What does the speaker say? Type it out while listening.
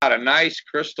got a nice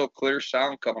crystal clear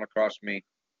sound coming across me.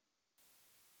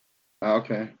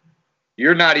 Okay.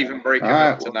 You're not even All breaking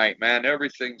right. up tonight, man.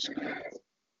 Everything's.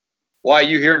 Why,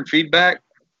 you hearing feedback?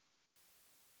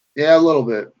 Yeah, a little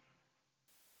bit.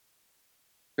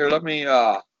 Here, let me. It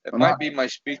Well, might be my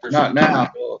speakers. not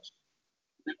now.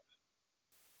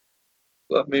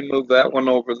 Let me move that one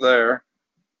over there,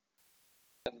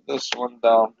 and this one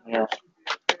down here.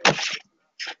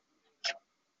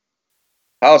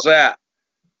 How's that?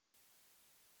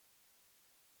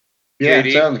 Yeah, it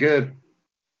JD? sounds good.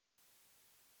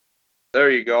 There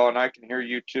you go, and I can hear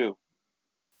you too.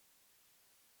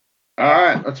 All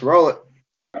right, let's roll it.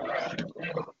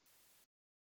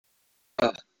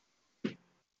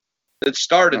 It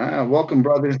started. All right, welcome,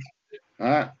 brothers. All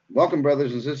right, welcome,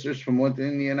 brothers and sisters from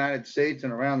within the United States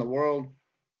and around the world.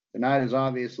 Tonight is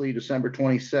obviously December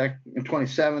 27th,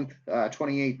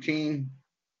 2018.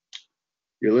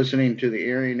 You're listening to the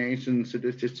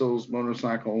A.N.S.S.MC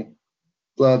Motorcycle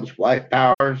Club's White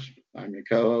Powers. I'm your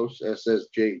co-host,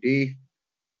 SSJD.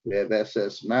 We have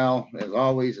S.S.M.L. as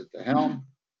always at the helm.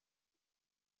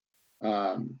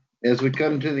 As we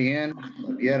come to the end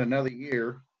of yet another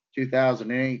year,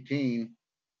 2018,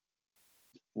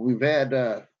 we've had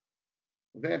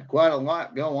quite a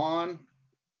lot go on.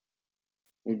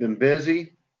 We've been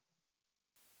busy,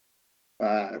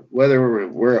 whether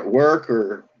we're at work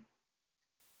or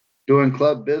doing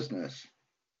club business.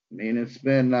 I mean, it's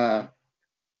been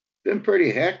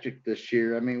pretty hectic this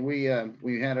year. I mean, we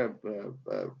had a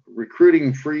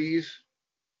recruiting freeze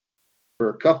for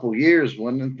a couple years,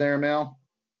 wasn't it there, Mel?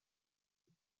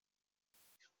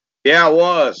 Yeah, it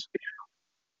was.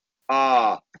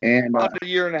 And About a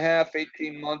year and a half,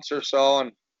 18 months or so,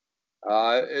 and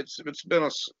it's been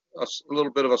a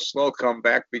little bit of a slow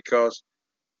comeback because,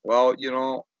 well, you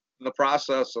know, in the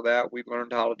process of that, we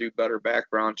learned how to do better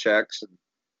background checks, and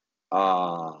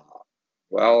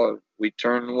well, we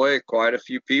turned away quite a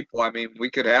few people. I mean, we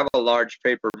could have a large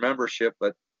paper membership,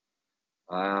 but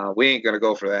we ain't gonna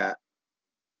go for that.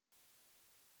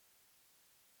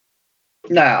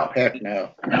 no, heck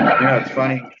no. You know, it's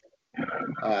funny.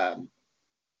 Um,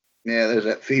 yeah, there's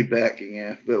that feedback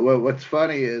again. But what's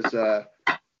funny is,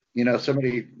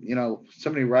 somebody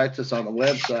writes us on the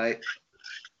website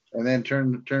and then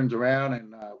turns around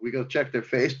and we go check their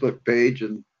Facebook page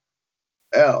and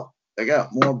they got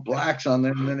more blacks on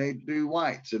them than they do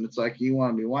whites, and it's like, you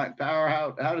want to be white power?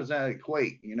 How does that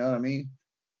equate? You know what I mean?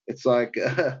 It's like,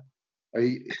 you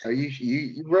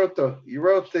wrote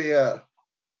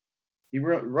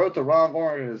the wrong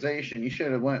organization. You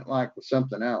should have went like with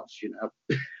something else. You know,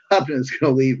 I'm just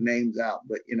gonna leave names out,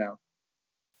 but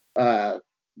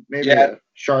maybe Yeah, a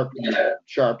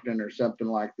sharpening or something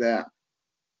like that.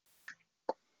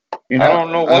 I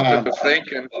don't know what they're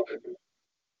thinking.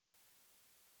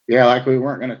 Yeah, like we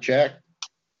weren't gonna check,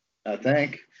 I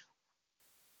think.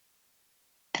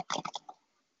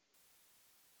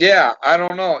 Yeah, I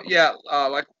don't know. Yeah,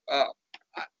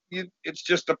 it's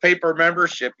just a paper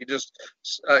membership. You just,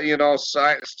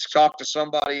 talk to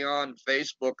somebody on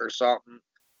Facebook or something,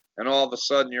 and all of a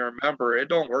sudden you're a member. It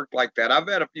don't work like that. I've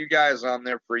had a few guys on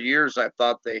there for years. I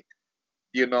thought they,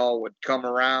 would come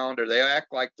around, or they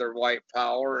act like they're white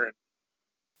power. And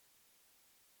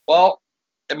well,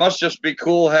 it must just be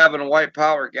cool having a white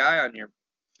power guy on your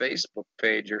Facebook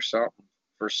page or something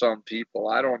for some people.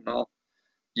 I don't know.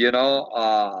 You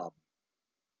know,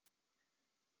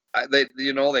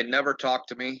 they never talk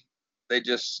to me. They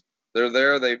just they're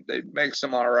there. They make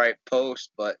some all right posts,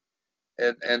 but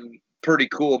and pretty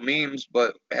cool memes.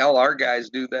 But hell, our guys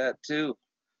do that too.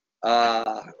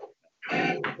 Uh,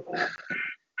 and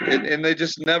they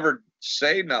just never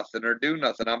say nothing or do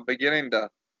nothing. I'm beginning to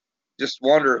just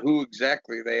wonder who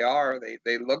exactly they are.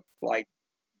 They look like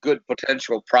good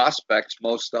potential prospects,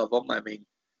 most of them. I mean,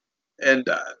 and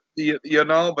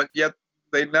but yet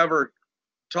they never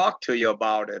talk to you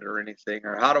about it or anything,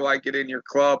 or how do I get in your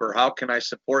club, or how can I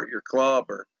support your club,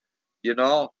 or you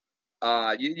know,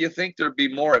 you think there'd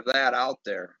be more of that out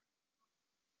there.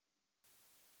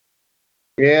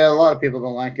 Yeah, a lot of people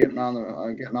don't like getting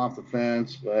off the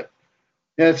fence, but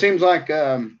yeah, it seems like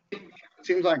every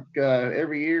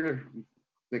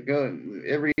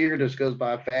year just goes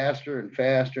by faster and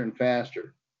faster and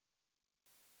faster.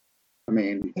 I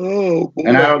mean, Oh boy.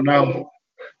 and I don't know,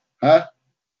 huh?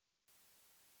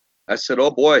 I said, oh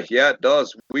boy, yeah, it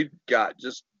does. We've got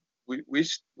just we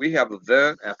have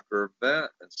event after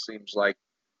event. It seems like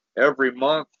every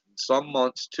month, some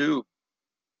months too.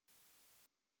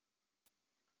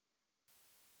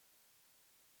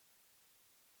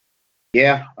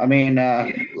 Yeah, I mean,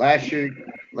 last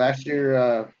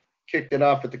year kicked it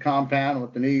off at the compound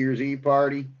with the New Year's Eve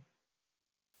party.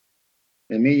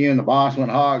 And me, you, and the boss went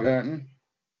hog hunting.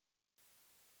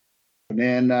 And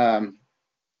then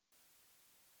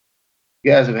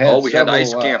you guys have had we had several.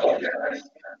 ice camp.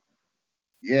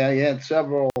 Yeah, you had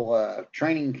several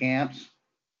training camps.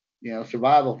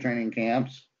 Survival training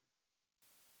camps.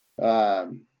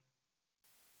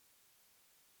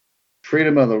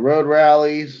 Freedom of the Road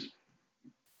rallies.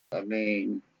 I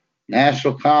mean,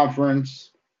 national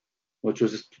conference, which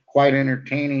was quite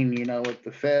entertaining, with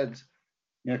the feds,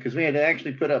 because we had to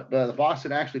actually put up, the boss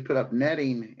had actually put up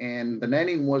netting, and the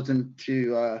netting wasn't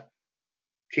to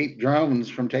keep drones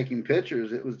from taking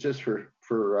pictures. It was just for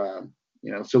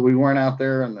so we weren't out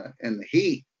there in the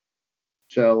heat.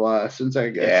 So since I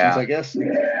guess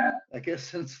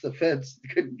since the feds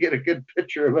couldn't get a good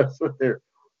picture of us with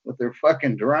their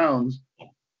fucking drones,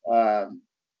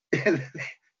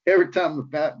 every time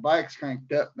the bike's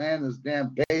cranked up, man, this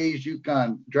damn beige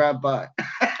Yukon drive by.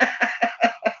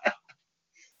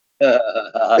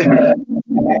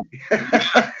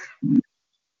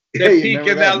 They peek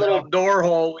in that little door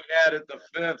hole we had at the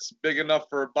fence, big enough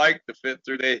for a bike to fit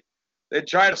through. They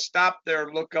try to stop there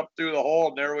and look up through the hole,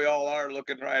 and there we all are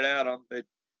looking right at them. They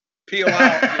peel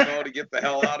out, to get the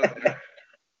hell out of there.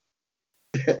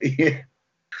 Yeah.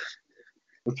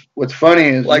 What's funny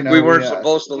is like we weren't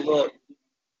supposed to look.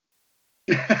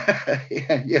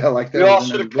 yeah, like that. We all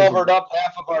should have covered up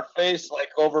half of our face,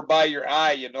 like over by your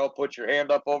eye. Put your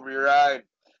hand up over your eye, and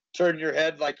turn your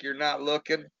head like you're not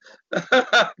looking.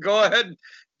 Go ahead and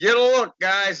get a look,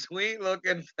 guys. We ain't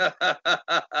looking.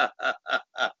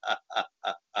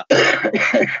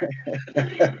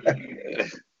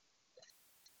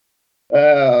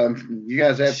 You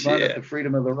guys had fun at the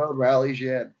Freedom of the Road rallies. You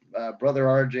had Brother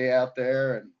RJ out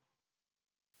there, and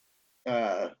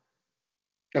a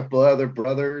couple of other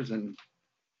brothers, and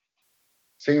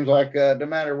seems like no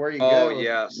matter where you go,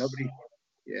 yes,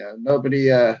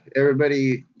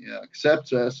 everybody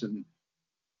accepts us, and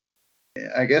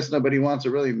I guess nobody wants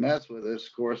to really mess with us.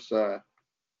 Of course, RJ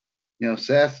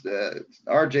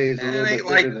is a little bit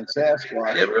bigger than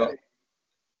Sasquatch.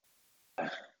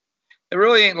 It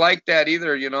really ain't like that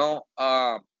either,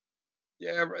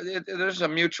 there's a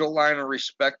mutual line of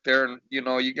respect there, and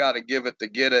you got to give it to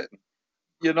get it.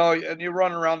 And you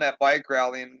run around that bike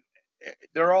rally, and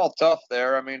they're all tough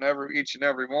there. I mean, each and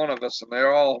every one of us, and they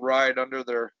all ride under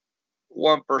their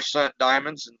 1%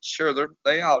 diamonds, and sure,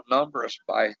 they outnumber us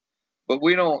but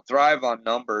we don't thrive on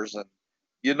numbers. And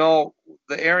the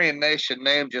Aryan Nation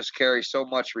name just carries so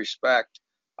much respect.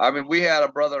 I mean, we had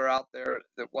a brother out there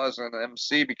that wasn't an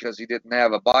MC because he didn't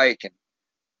have a bike, and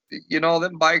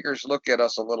them bikers look at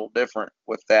us a little different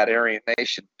with that Aryan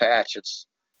Nation patch.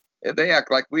 They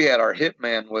act like we had our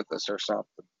hitman with us or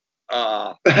something. We're all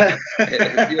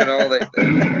really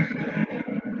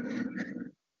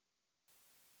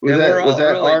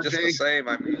RJ? Just the same.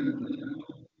 I mean,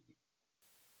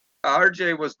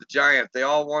 RJ was the giant. They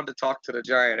all wanted to talk to the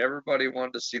giant. Everybody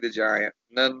wanted to see the giant.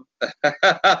 And then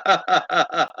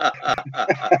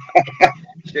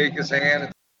shake his hand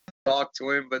and talk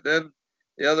to him. But then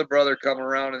the other brother come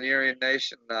around in the Aryan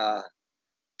Nation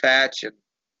patch, and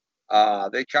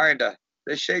they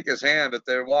shake his hand, but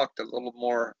they walked a little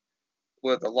more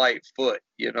with a light foot,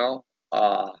 Yeah.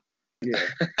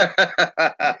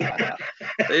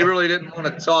 They really didn't want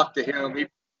to talk to him. He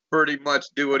pretty much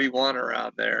do what he wanted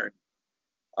around there.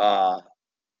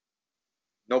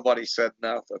 Nobody said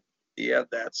nothing. He had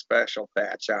that special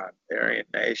patch on, Aryan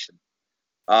Nation.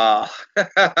 But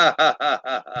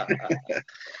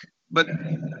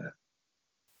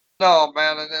no,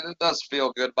 man, it does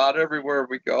feel good about everywhere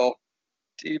we go.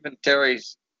 Even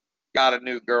Terry's got a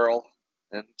new girl,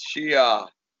 and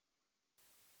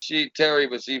Terry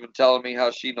was even telling me how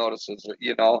she notices it.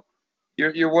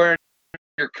 You're wearing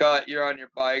your cut, you're on your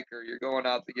bike, or you're going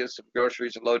out to get some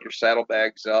groceries and load your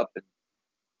saddlebags up, and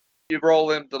you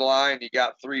roll into the line. You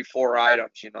got 3-4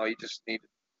 items. You just need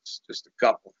just a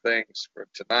couple things for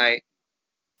tonight.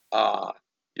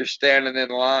 You're standing in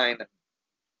line.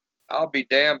 I'll be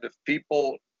damned if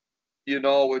people,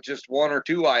 with just 1 or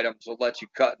 2 items will let you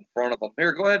cut in front of them.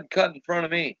 Here, go ahead and cut in front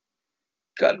of me.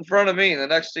 Cut in front of me. And the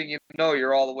next thing you know,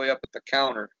 you're all the way up at the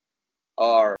counter.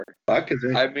 Or, because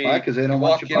they don't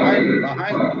want you behind them.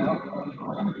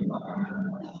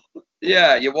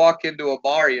 Yeah, you walk into a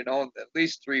bar, at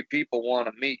least 3 people want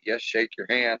to meet you, shake your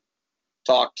hand,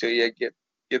 talk to you, get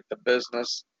the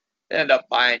business, end up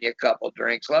buying you a couple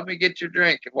drinks. Let me get your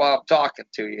drink while I'm talking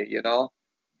to you,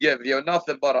 give you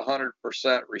nothing but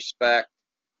 100% respect.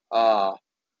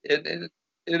 It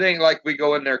ain't like we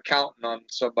go in there counting on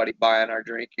somebody buying our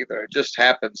drink either. It just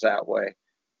happens that way.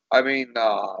 I mean,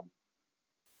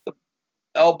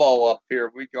 elbow up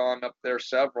here. We've gone up there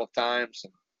several times,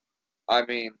 and I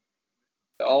mean,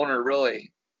 the owner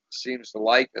really seems to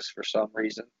like us for some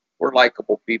reason. We're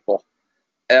likable people,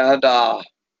 and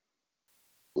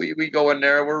we go in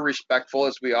there. We're respectful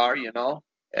as we are,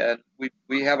 and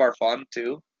we have our fun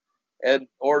too, and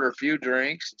order a few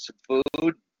drinks and some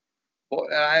food. Boy,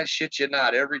 I shit you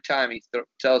not. Every time he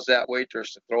tells that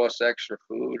waitress to throw us extra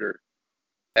food or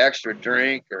extra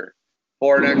drink or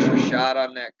pour an extra shot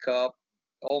on that cup,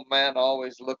 old man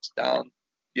always looks down,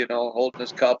 holding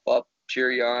his cup up,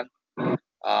 cheer you on.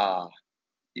 Uh,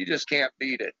 you just can't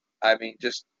beat it. I mean,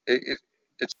 just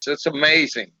it's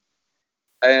amazing.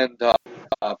 And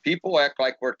people act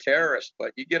like we're terrorists,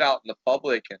 but you get out in the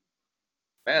public and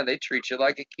man, they treat you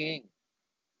like a king.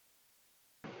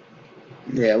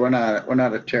 Yeah, we're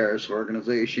not a terrorist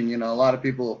organization. A lot of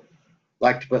people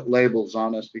like to put labels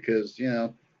on us because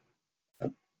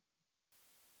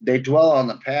they dwell on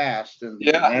the past and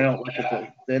Yeah.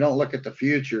 they don't look at the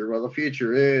future. Well, the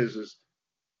future is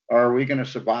are we going to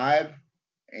survive,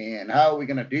 and how are we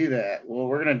going to do that? Well,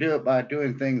 we're going to do it by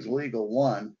doing things legal.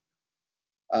 One,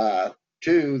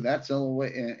 two, that's the only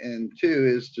way, and two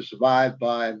is to survive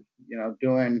by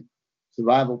doing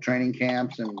survival training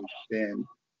camps and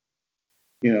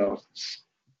you know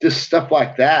just stuff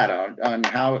like that on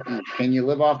how can you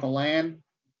live off the land.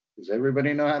 Does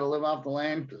everybody know how to live off the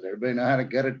land? Does everybody know how to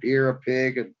get a deer, a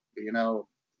pig, a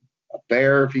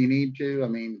bear if you need to? I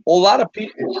mean, Well, a lot of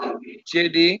people,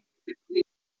 JD,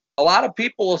 a lot of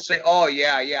people will say, "Oh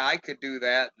yeah, I could do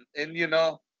that," and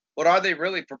but are they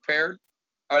really prepared?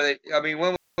 Are they? I mean,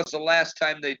 when was the last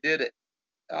time they did it?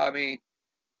 I mean,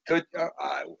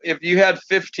 if you had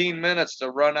 15 minutes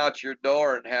to run out your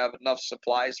door and have enough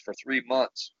supplies for 3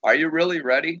 months, are you really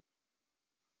ready?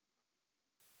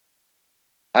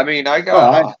 I mean,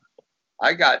 oh,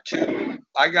 I got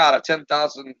a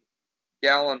 10,000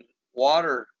 gallon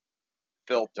water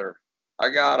filter. I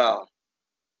got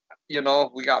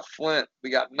we got flint, we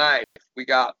got knife, we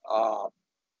got bow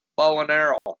and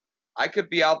arrow. I could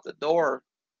be out the door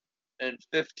in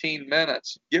 15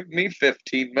 minutes. Give me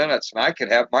 15 minutes and I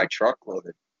could have my truck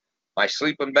loaded. My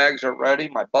sleeping bags are ready.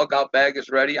 My bug out bag is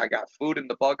ready. I got food in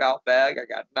the bug out bag. I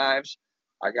got knives.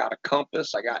 I got a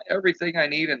compass. I got everything I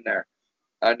need in there.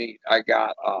 I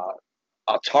got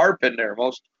a tarp in there.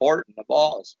 Most important of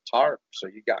all is a tarp. So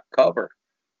you got cover.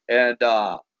 And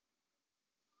I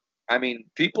mean,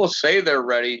 people say they're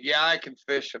ready. Yeah, I can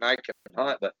fish and I can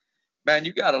hunt, but man,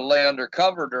 you got to lay under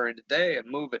cover during the day and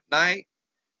move at night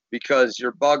because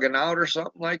you're bugging out or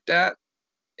something like that.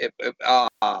 If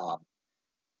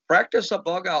practice a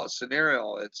bug out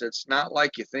scenario. It's not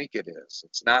like you think it is.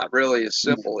 It's not really as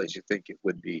simple as you think it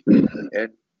would be, and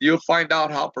you'll find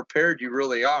out how prepared you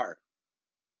really are.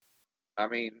 I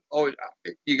mean,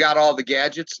 you got all the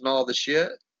gadgets and all the shit.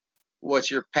 What's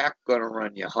your pack gonna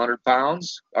run you? 100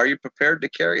 pounds? Are you prepared to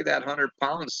carry that 100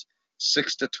 pounds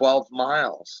 6 to 12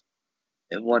 miles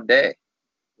in one day?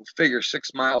 We'll figure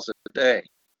 6 miles a day.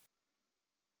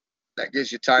 That gives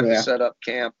you time to yeah. set up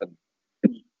camp and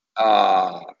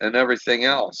everything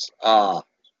else.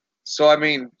 So I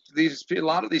mean, a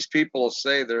lot of these people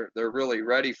say they're really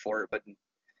ready for it, but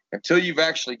until you've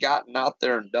actually gotten out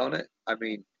there and done it, I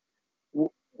mean,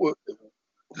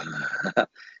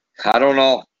 I don't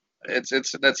know.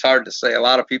 It's hard to say. A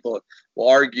lot of people will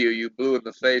argue you blue in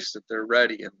the face that they're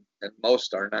ready, and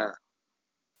most are not.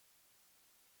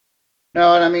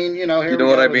 No, and I mean, You here know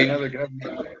we what go I with mean? another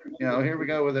government. Here we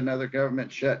go with another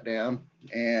government shutdown,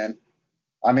 and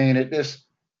I mean, it just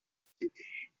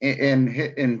in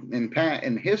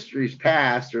history's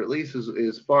past, or at least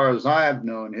as far as I've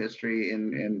known history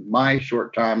in my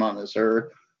short time on this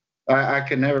earth, I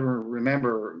can never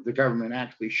remember the government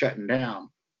actually shutting down.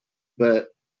 But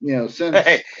Hey, since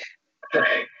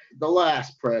the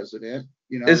last president,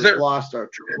 is that's there lost our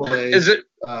AAA is it?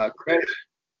 credit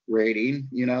rating,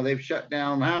 they've shut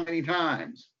down how many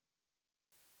times?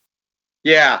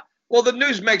 Yeah. Well, the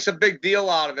news makes a big deal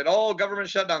out of it. Oh, government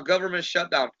shutdown, government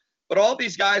shutdown. But all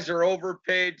these guys are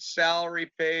overpaid,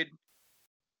 salary paid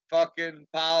fucking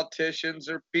politicians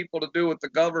or people to do with the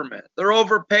government. They're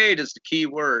overpaid is the key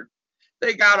word.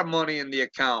 They got a money in the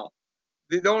account.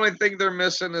 The only thing they're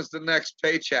missing is the next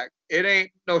paycheck. It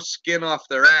ain't no skin off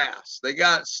their ass. They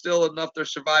got still enough to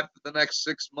survive for the next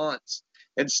 6 months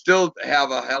and still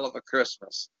have a hell of a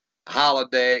Christmas,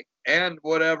 holiday, and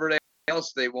whatever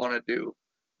else they want to do.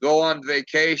 Go on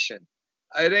vacation.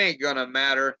 It ain't gonna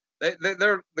matter.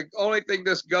 They're the only thing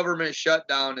this government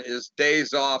shutdown is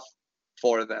days off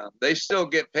for them. They still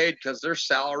get paid because they're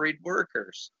salaried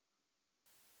workers.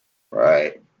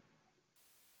 Right.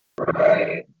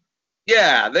 Right.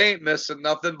 Yeah, they ain't missing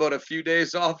nothing but a few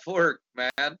days off work,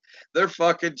 man. They're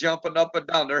fucking jumping up and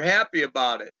down. They're happy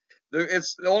about it.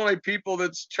 It's the only people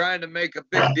that's trying to make a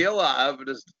big deal out of it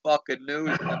is the fucking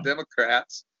news and the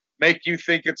Democrats. Make you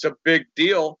think it's a big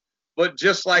deal, but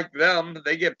just like them,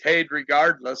 they get paid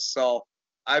regardless. So,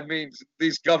 I mean,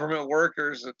 these government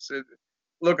workers,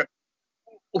 look,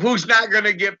 who's not going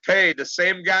to get paid? The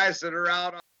same guys that are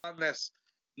out on this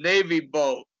Navy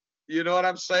boat. You know what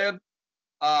I'm saying?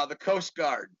 The Coast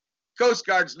Guard. Coast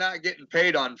Guard's not getting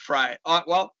paid on Friday.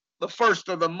 Well, the first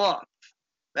of the month.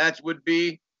 That would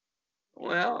be,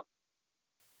 well,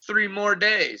 3 more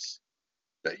days.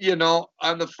 You know,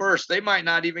 on the first, they might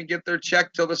not even get their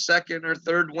check till the second or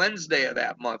third Wednesday of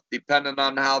that month, depending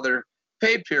on how their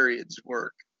pay periods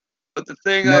work. But the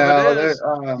thing of No, it is,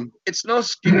 it's no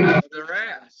skin off their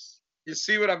ass. You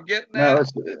see what I'm getting no, at?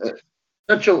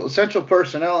 it's, essential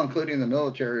personnel, including the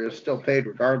military, is still paid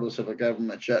regardless of a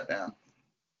government shutdown.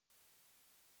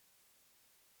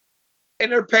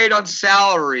 And they're paid on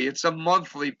salary. It's a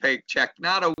monthly paycheck,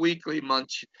 not a weekly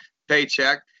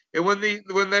paycheck. And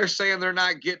when they're saying they're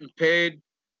not getting paid,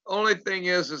 only thing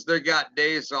is they got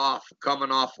days off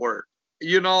coming off work.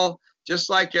 You know, just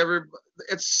like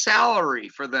it's salary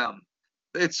for them.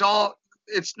 It's all.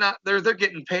 It's not. They're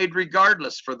getting paid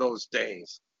regardless for those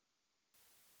days.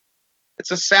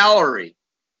 It's a salary.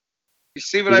 You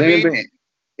see what I mean?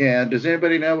 Yeah. Does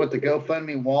anybody know what the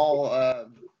GoFundMe wall,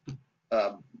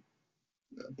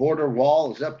 border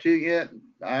wall is up to yet?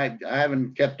 I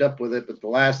haven't kept up with it, but the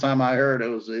last time I heard it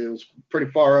was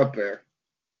pretty far up there.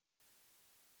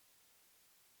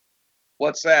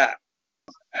 What's that?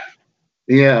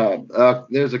 Yeah,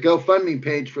 there's a GoFundMe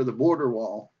page for the border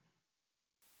wall.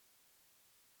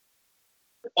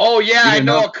 Oh yeah, I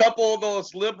know a couple of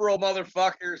those liberal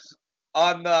motherfuckers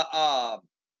on the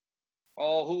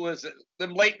who is it?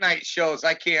 Them late night shows.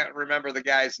 I can't remember the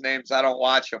guys' names. I don't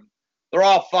watch them. They're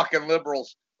all fucking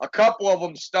liberals. A couple of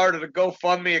them started a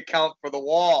GoFundMe account for the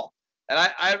wall, and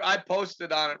I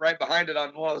posted on it right behind it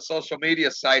on one of the social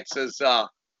media sites. Is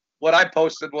what I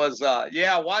posted was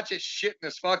yeah, watch it shit in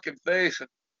his fucking face and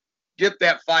get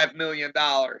that $5 million.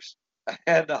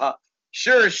 And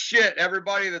sure as shit,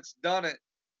 everybody that's done it.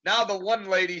 Now the one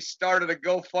lady started a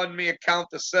GoFundMe account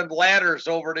to send ladders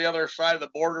over the other side of the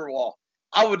border wall.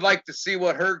 I would like to see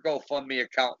what her GoFundMe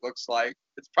account looks like.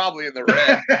 It's probably in the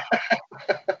red.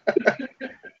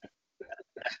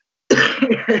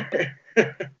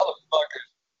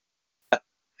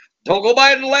 Don't go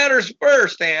buying the ladders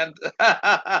first, and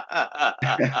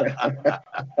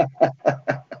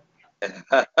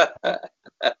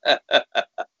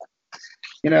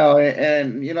you know,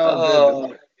 and you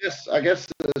know, I guess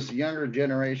this younger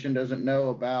generation doesn't know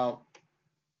about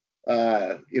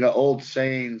old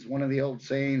sayings. One of the old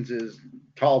sayings is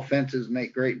tall fences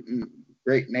make great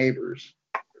neighbors.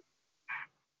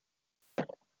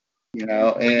 You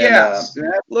know, and yes,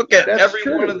 look at every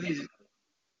true. one of these.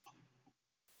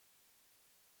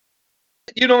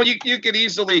 You know, you could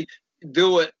easily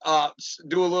do it,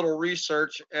 do a little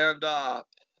research, and a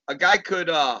guy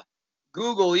could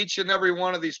Google each and every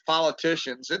one of these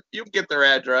politicians. You get their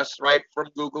address right from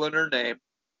Googling their name,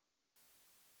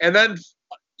 and then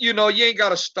you know you ain't got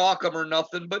to stalk them or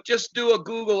nothing, but just do a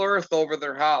Google Earth over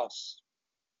their house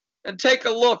and take a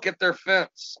look at their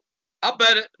fence. I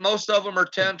bet most of them are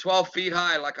 10, 12 feet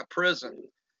high, like a prison,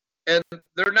 and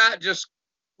they're not just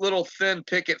little thin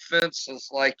picket fences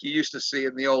like you used to see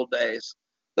in the old days.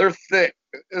 They're thick.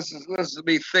 This would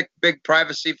be thick, big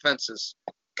privacy fences,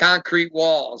 concrete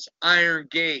walls, iron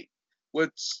gate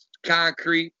with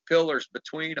concrete pillars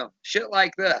between them. Shit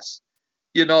like this,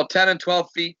 you know, 10 and 12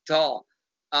 feet tall.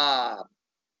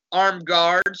 Armed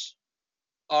guards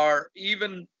are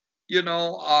even, you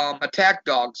know, attack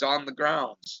dogs on the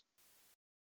grounds.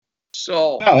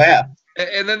 So, oh yeah.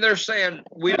 And then they're saying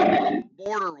we don't need a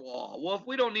border wall. Well, if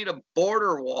we don't need a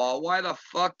border wall, why the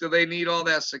fuck do they need all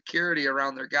that security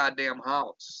around their goddamn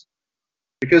house?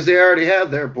 Because they already have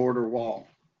their border wall.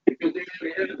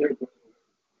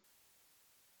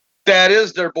 That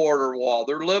is their border wall.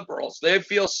 They're liberals. They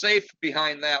feel safe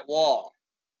behind that wall.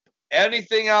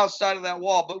 Anything outside of that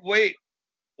wall. But wait,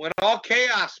 when all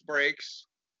chaos breaks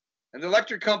and the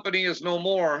electric company is no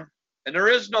more and there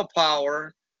is no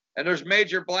power, and there's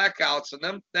major blackouts,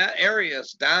 and that area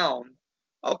is down.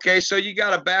 Okay, so you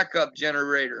got a backup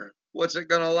generator. What's it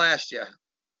going to last you?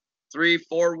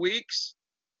 3-4 weeks?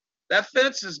 That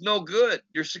fence is no good.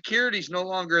 Your security's no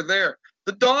longer there.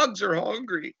 The dogs are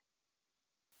hungry.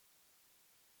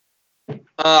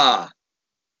 The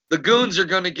goons are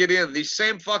going to get in. These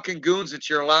same fucking goons that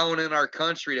you're allowing in our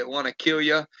country that want to kill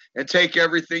you and take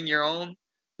everything you own,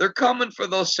 They're coming for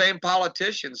those same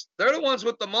politicians. They're the ones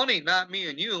with the money, not me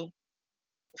and you.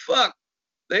 Fuck.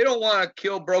 They don't want to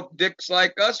kill broke dicks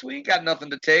like us. We ain't got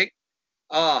nothing to take.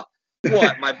 What?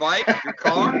 My bike? Your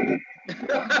car?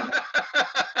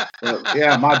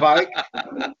 Yeah, my bike.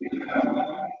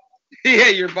 Yeah,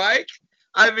 your bike.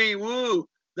 I mean, woo.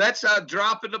 That's a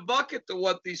drop in the bucket to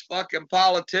what these fucking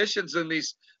politicians and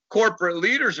these corporate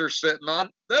leaders are sitting on.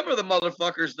 Them are the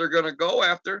motherfuckers they're gonna go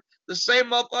after. The same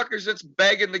motherfuckers that's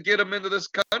begging to get them into this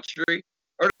country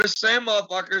are the same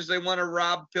motherfuckers they want to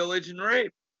rob, pillage, and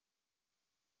rape.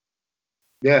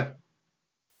 Yeah.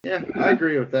 Yeah, I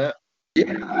agree with that.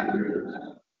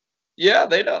 Yeah,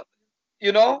 they don't.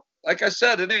 You know, like I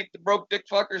said, it ain't the broke dick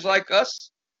fuckers like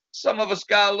us. Some of us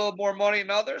got a little more money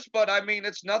than others, but I mean,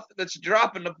 it's nothing. That's a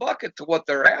drop in the bucket to what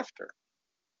they're after.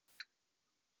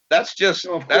 That's just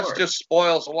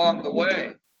spoils along the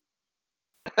way.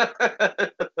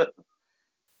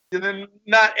 And then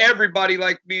not everybody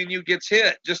like me and you gets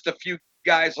hit. Just a few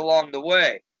guys along the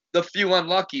way. The few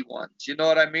unlucky ones. You know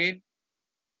what I mean?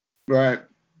 Right.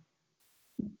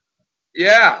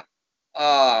 Yeah.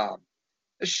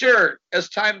 Sure. As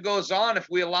time goes on, if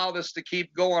we allow this to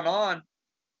keep going on,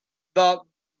 the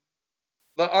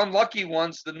unlucky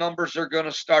ones, the numbers are going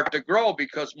to start to grow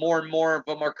because more and more of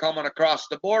them are coming across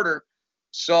the border.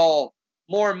 So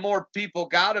more and more people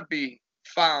got to be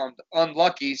found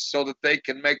unlucky so that they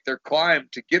can make their climb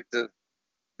to get to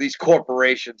these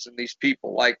corporations and these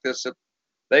people like this. If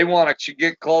they want to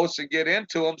get close and get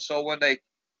into them, so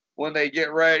when they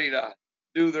get ready to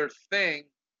do their thing,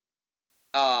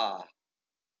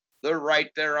 they're right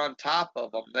there on top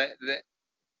of them.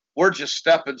 We're just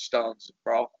stepping stones,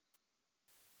 bro.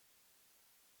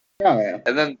 Oh, yeah.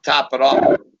 And then top it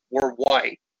off, we're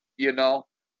white, you know.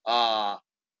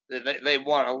 They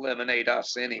want to eliminate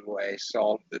us anyway.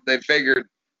 So they figured,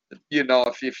 you know,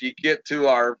 if you get to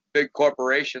our big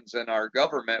corporations and our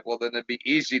government, well, then it'd be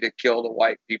easy to kill the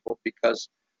white people because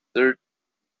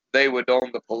they would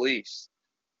own the police.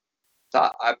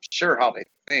 So I'm sure how they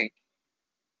think.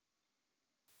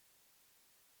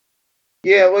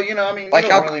 Yeah, well, I mean, you Like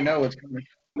don't really know what's coming.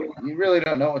 You really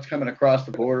don't know what's coming across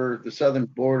the border, the southern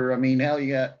border. I mean, hell,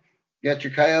 you got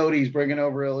your coyotes bringing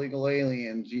over illegal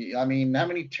aliens. I mean, how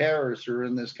many terrorists are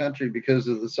in this country because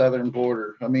of the southern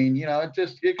border? I mean,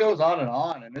 it goes on,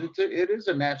 and it is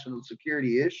a national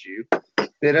security issue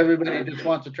that everybody just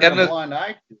wants to turn a blind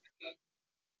eye to.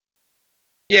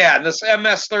 Yeah, and this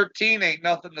MS-13 ain't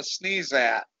nothing to sneeze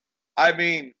at. I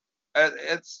mean,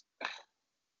 it's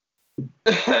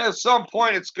at some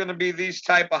point it's going to be these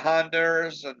type of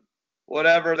Honduras and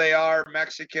whatever they are,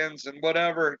 Mexicans and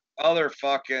whatever other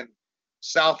fucking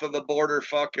south of the border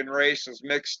fucking races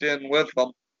mixed in with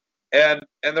them, and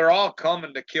they're all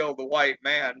coming to kill the white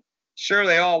man. Sure,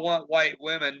 they all want white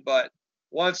women, but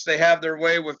once they have their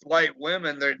way with white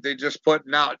women, they're just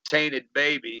putting out tainted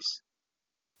babies.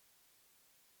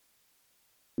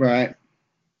 Right.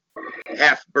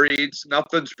 Half breeds,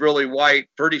 nothing's really white.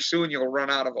 Pretty soon you'll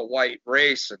run out of a white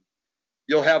race and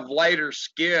you'll have lighter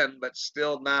skin, but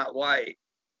still not white.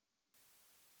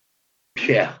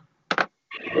 Yeah.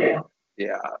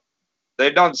 Yeah.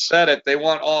 They done said it. They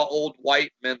want all old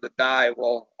white men to die.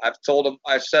 Well, I've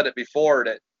said it before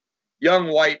that young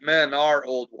white men are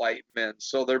old white men.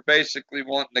 So they're basically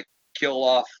wanting to kill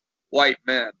off white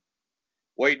men,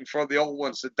 waiting for the old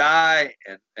ones to die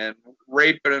and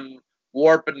raping and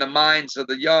warping the minds of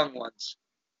the young ones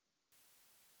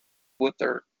with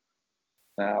their,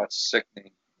 now it's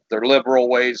sickening, their liberal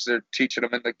ways they're teaching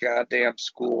them in the goddamn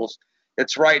schools.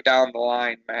 It's right down the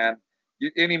line, man.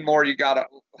 Anymore, you gotta,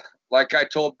 like I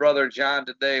told Brother John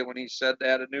today when he said they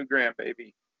had a new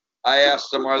grandbaby. I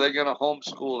asked him, are they gonna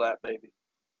homeschool that baby?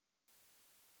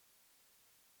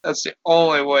 That's the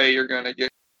only way you're gonna get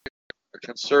a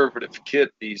conservative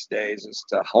kid these days is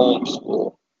to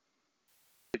homeschool.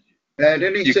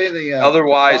 Didn't he say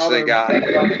otherwise they got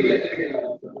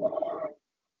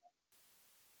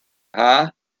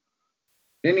huh?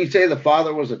 Didn't he say the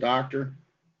father was a doctor?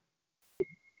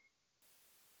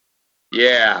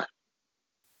 Yeah.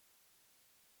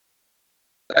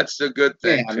 That's a good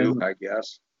thing too, I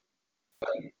guess.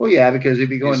 Well, yeah, because he'd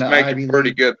be going to making Ivy pretty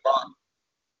League. Good fun.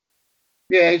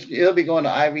 Yeah, he'll be going to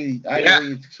Ivy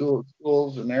League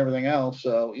schools and everything else.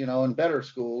 So, and better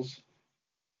schools.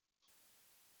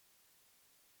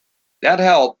 That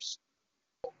helps.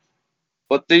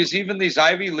 But even these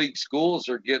Ivy League schools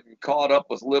are getting caught up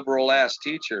with liberal ass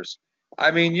teachers. I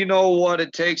mean, you know what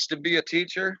it takes to be a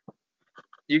teacher?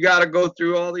 You got to go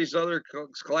through all these other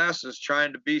classes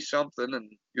trying to be something,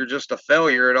 and you're just a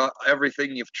failure at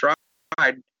everything you've tried.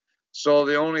 So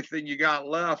the only thing you got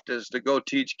left is to go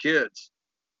teach kids.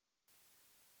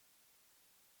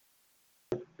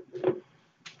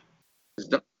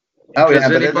 Oh yeah,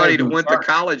 Because but it anybody that doesn't went to start.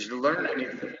 college to learn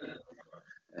anything.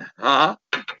 Huh?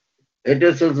 It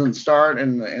just doesn't start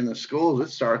in the schools.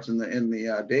 It starts in the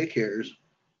daycares.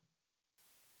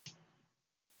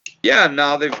 Yeah,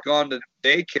 now they've gone to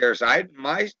daycares.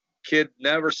 My kid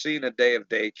never seen a day of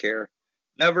daycare,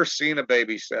 never seen a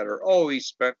babysitter. Oh, he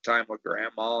spent time with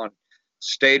grandma and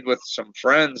stayed with some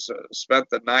friends. Spent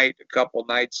the night, a couple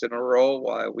nights in a row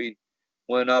while we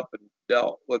went up and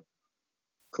dealt with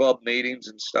club meetings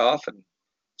and stuff, and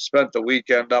spent the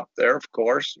weekend up there. Of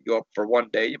course, you go up for one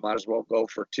day, you might as well go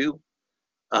for two.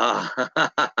 Uh,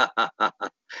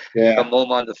 Yeah. Come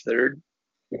home on the third.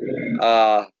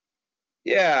 Uh,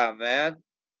 yeah, man.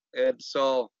 And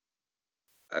so,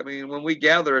 I mean, when we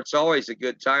gather, it's always a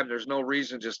good time. There's no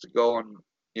reason just to go and,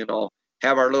 you know,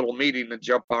 have our little meeting and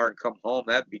jump out and come home.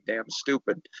 That'd be damn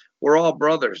stupid. We're all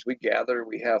brothers. We gather,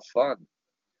 we have fun.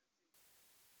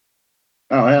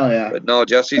 Oh hell yeah. But no,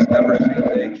 Jesse's never seen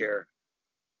daycare.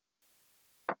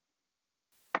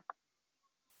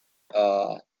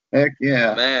 Heck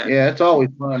yeah. Man. Yeah, it's always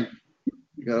fun.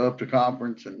 You go up to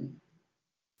conference and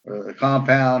or the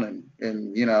compound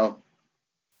and you know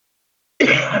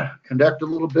conduct a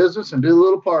little business and do a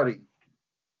little party.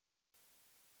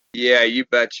 Yeah, you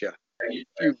betcha. A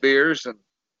few beers and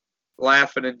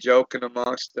laughing and joking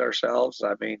amongst ourselves.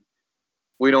 I mean,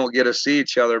 we don't get to see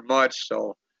each other much,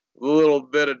 so the little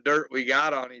bit of dirt we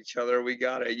got on each other, we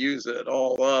got to use it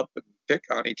all up and pick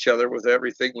on each other with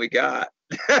everything we got.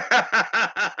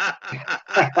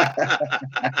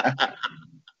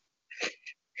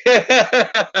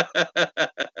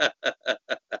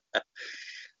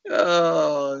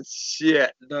 Oh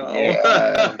shit, no.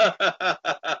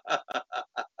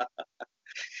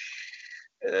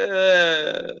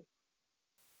 Yeah.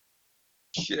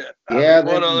 Shit. I Yeah, mean,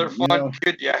 they what other you fun know,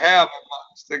 could you have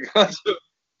amongst the guys?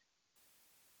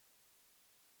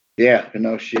 yeah,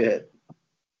 no shit.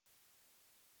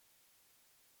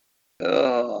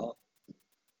 Oh,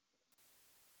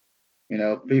 You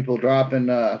know, people dropping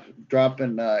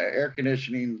air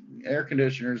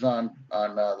conditioners on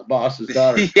the boss's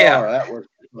daughter's yeah. car. That was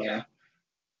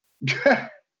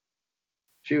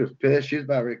she was pissed. She was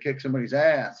about ready to kick somebody's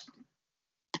ass.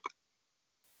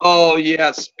 Oh,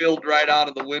 yeah. Spilled right out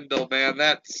of the window, man.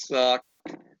 That sucked.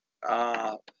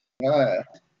 Uh, Yeah.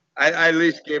 I at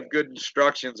least gave good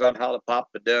instructions on how to pop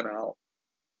the dent out.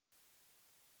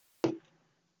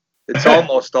 It's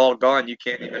almost all gone. You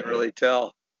can't even really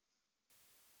tell.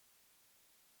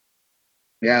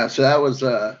 Yeah, so that was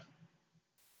that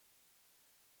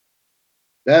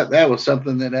was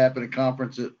something that happened at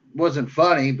conference. It wasn't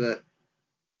funny, but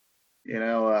you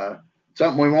know,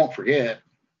 something we won't forget.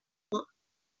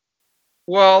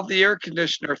 Well, the air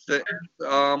conditioner thing,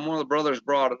 one of the brothers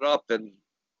brought it up, and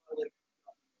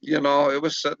you know, it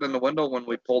was sitting in the window when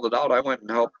we pulled it out. I went and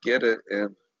helped get it,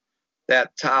 and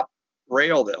that top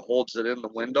rail that holds it in the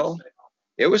window,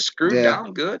 it was screwed Yeah.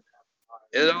 down good.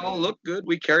 It all looked good.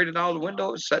 We carried it out of the window.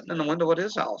 It was sitting in the window at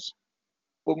his house.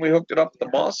 When we hooked it up, the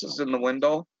bosses in the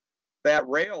window, that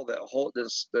rail that hold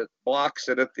this that blocks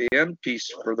it at the end piece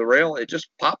for the rail, it just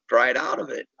popped right out of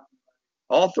it.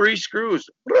 All three screws,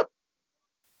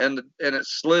 and it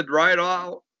slid right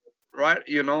out, right,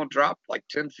 you know, dropped like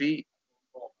 10 feet,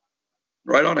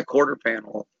 right on a quarter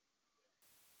panel.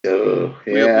 Oh,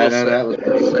 yeah, We'll I know say, that was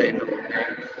pretty.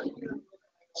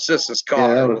 Sis's Yeah,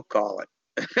 that car, was. we'll call it.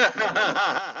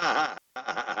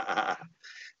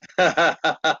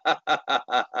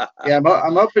 Yeah,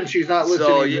 I'm hoping she's not So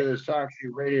listening yeah, to this talk show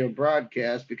radio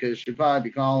broadcast because she'd probably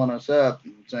be calling us up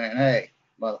and saying, "Hey,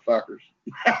 motherfuckers."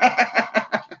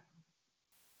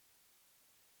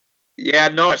 yeah,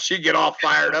 no, she get all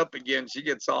fired up again. She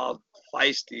gets all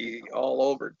feisty all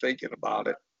over thinking about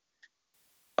it.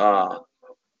 Oh,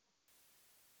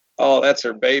 that's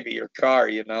her baby, her car,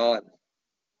 you know. And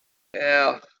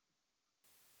yeah,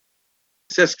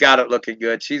 just got it looking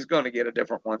good. She's going to get a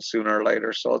different one sooner or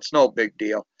later, so it's no big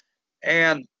deal.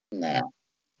 And Nah.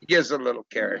 it gives it a little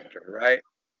character, right?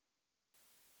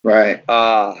 Right.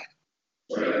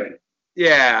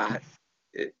 Yeah,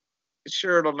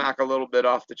 sure, it'll knock a little bit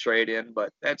off the trade in,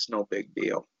 but that's no big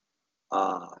deal.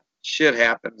 Shit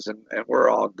happens, and we're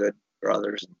all good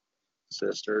brothers and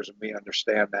sisters, and we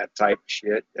understand that type of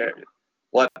shit. It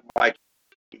wasn't like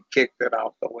he kicked it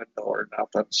out the window or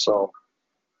nothing, so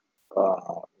it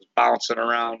was bouncing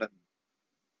around and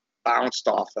bounced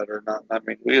off it or nothing. I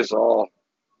mean, we was all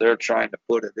there trying to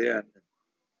put it in.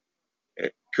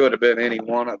 It could have been any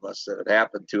one of us that it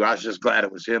happened to. I was just glad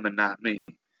it was him and not me.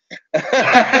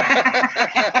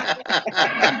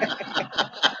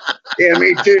 Yeah,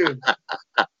 me too.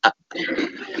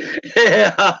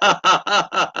 Yeah.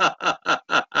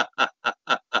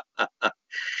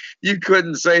 You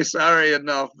couldn't say sorry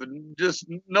enough, and just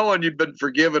knowing you've been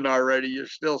forgiven already, you're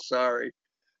still sorry.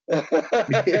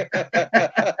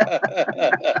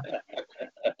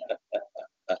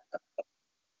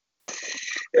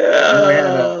 Yeah. And we had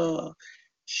a Oh,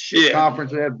 shit.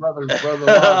 conference. We had brother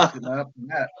Logson up, and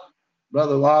that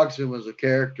brother Logson was a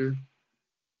character.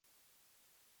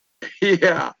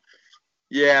 Yeah,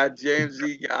 yeah, James,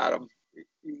 he got him.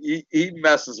 He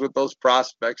messes with those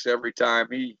prospects every time.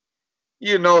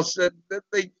 Said that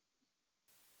they.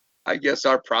 I guess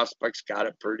our prospects got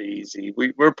it pretty easy.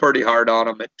 We're pretty hard on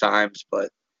them at times, but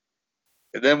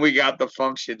then we got the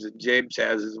functions, and James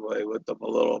has his way with them a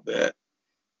little bit.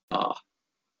 Uh,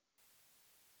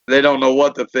 they don't know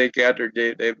what to think after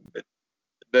they've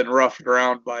been roughed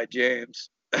around by James.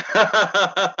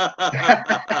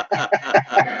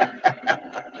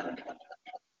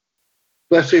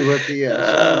 Especially with the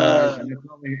sunrise, and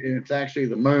it's actually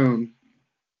the moon.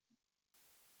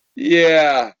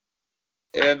 Yeah,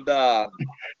 and yeah,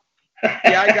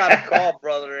 I got a call,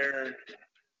 brother Aaron,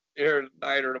 here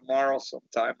tonight or tomorrow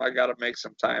sometime. I got to make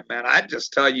some time, man. I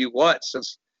just tell you what,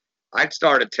 since I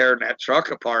started tearing that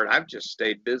truck apart, I've just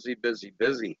stayed busy, busy,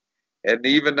 busy. And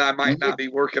even I might not be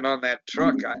working on that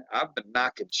truck, I've been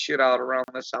knocking shit out around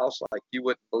this house like you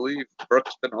wouldn't believe.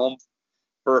 Brooke's been home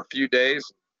for a few days.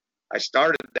 I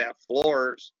started that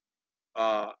floors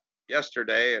uh,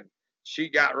 yesterday, and she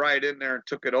got right in there and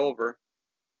took it over.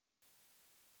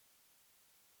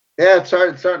 Yeah, it's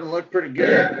starting to look pretty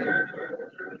good.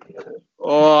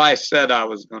 Oh, I said I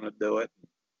was going to do it.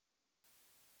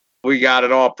 We got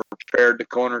it all prepared. The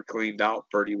corner cleaned out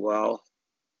pretty well.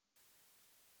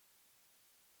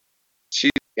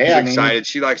 She's Yeah, I mean, excited.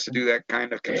 She likes to do that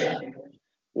kind of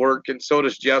work, and so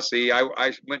does Jesse. I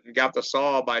went and got the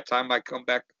saw. By the time I come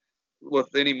back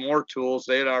with any more tools,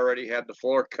 they had already had the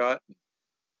floor cut.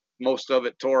 Most of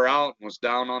it tore out and was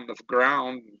down on the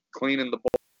ground, cleaning the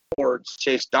boards.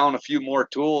 Chased down a few more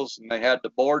tools, and they had the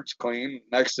boards clean.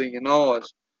 Next thing you know,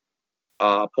 is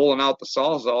pulling out the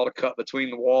sawzall to cut between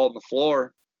the wall and the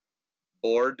floor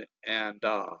board, and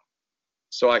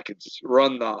so I could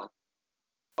run the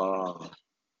uh,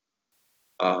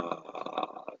 uh,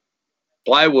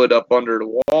 plywood up under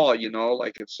the wall,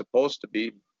 like it's supposed to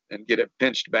be, and get it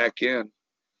pinched back in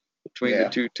between the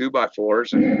two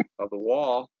 2x4s of the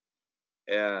wall.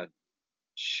 And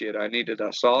shit, I needed a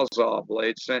sawzall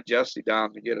blade. Sent Jesse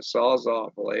down to get a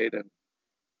sawzall blade, and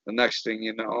the next thing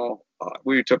you know,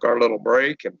 we took our little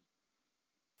break and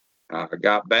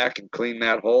got back and cleaned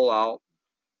that hole out.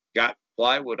 Got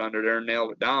plywood under there,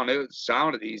 nailed it down. It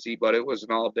sounded easy, but it was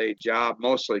an all-day job,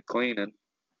 mostly cleaning.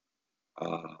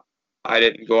 Uh, I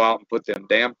didn't go out and put them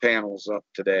damn panels up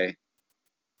today.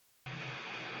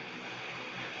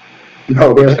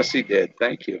 No, really? Jesse did.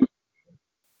 Thank you.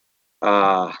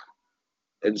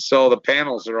 And so the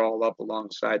panels are all up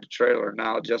alongside the trailer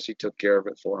now. Jesse took care of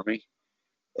it for me.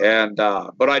 And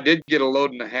but I did get a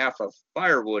load and a half of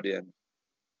firewood in.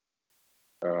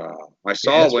 My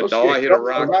saw went off. I hit a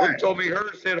rock. Brooke told me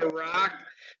hers hit a rock.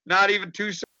 Not even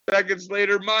 2 seconds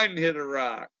later, mine hit a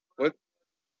rock. What?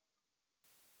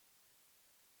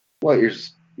 What, your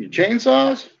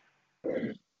chainsaws?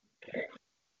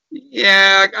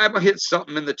 Yeah, I hit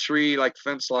something in the tree, like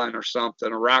fence line or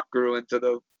something. A rock grew into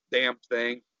the damn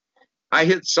thing. I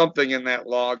hit something in that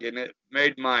log, and it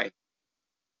made my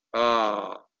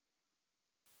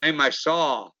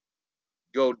saw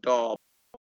go dull.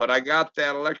 But I got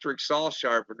that electric saw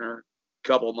sharpener a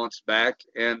couple months back,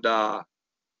 and I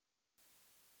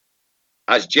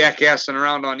was jackassing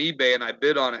around on eBay, and I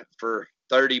bid on it for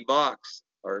 $30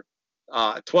 or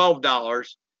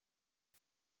 $12,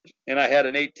 and I had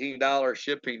an $18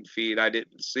 shipping fee I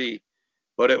didn't see,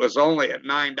 but it was only at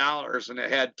 $9, and it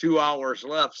had 2 hours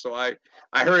left, so I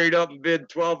hurried up and bid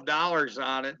 $12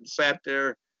 on it and sat there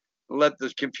and let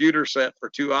the computer set for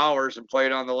 2 hours and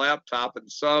played on the laptop,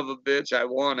 and son of a bitch, I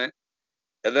won it.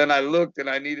 And then I looked, and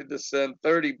I needed to send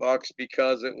 $30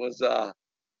 because it was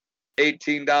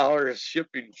 $18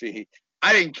 shipping fee.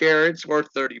 I didn't care. It's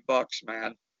worth $30,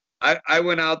 man. I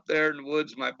went out there in the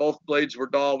woods. Both blades were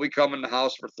dull. We come in the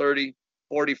house for 30,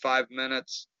 45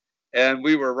 minutes, and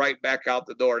we were right back out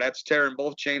the door. That's tearing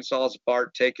both chainsaws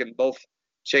apart, taking both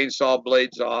chainsaw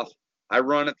blades off. I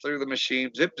run it through the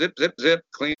machine, zip, zip, zip, zip,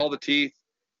 clean all the teeth,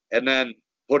 and then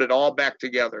put it all back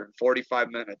together in 45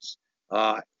 minutes.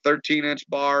 13-inch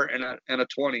bar and a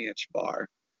 20-inch bar.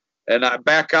 And I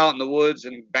back out in the woods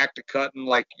and back to cutting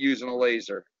like using a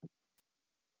laser.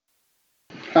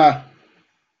 Huh.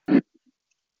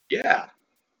 Yeah.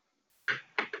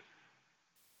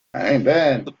 That ain't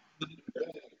bad.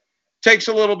 takes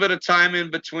a little bit of time in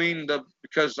between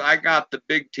because I got the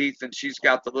big teeth and she's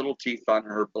got the little teeth on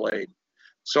her blade.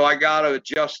 So I got to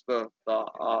adjust the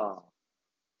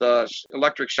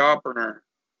electric sharpener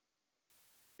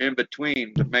in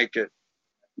between to make it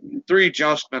 3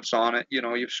 adjustments on it. You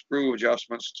know, you screw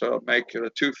adjustments to make the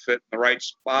tooth fit in the right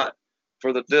spot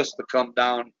for the disc to come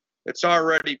down. It's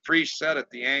already preset at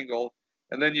the angle,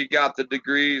 and then you got the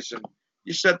degrees, and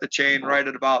you set the chain right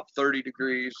at about 30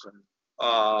 degrees,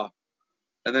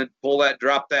 and then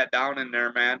drop that down in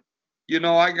there, man. You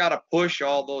know, I got to push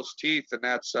all those teeth, and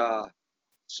that's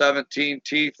 17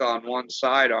 teeth on one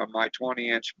side on my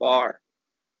 20-inch bar.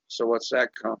 So what's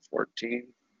that come, 14?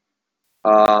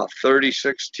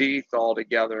 36 teeth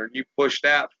altogether, and you push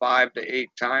that 5 to 8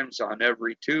 times on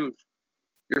every tooth,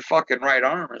 your fucking right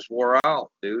arm is wore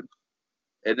out, dude.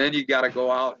 And then you got to go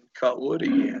out and cut wood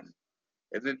again.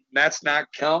 And then that's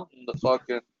not counting the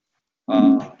fucking,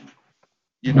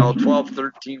 12,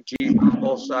 13 teeth on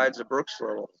both sides of Brooks'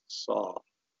 little saw.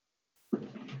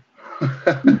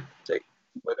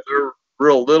 But they're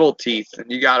real little teeth,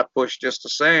 and you got to push just the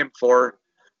same, 4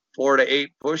 to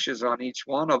 8 pushes on each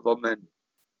one of them, and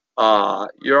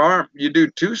your arm, you do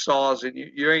 2 saws, and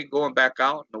you ain't going back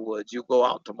out in the woods. You go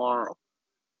out tomorrow.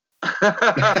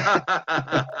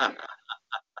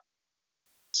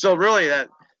 So really, that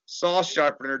saw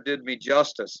sharpener did me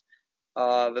justice.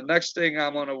 The next thing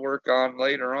I'm going to work on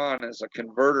later on is a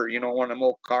converter. You know, one of them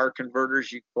old car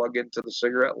converters you plug into the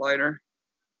cigarette lighter.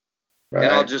 Right.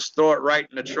 And I'll just throw it right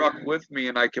in the truck with me,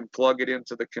 and I can plug it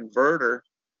into the converter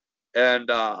and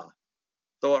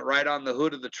throw it right on the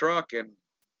hood of the truck and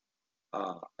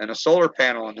a solar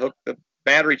panel, and hook the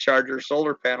battery charger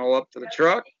solar panel up to the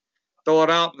truck, throw it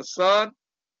out in the sun.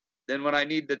 Then when I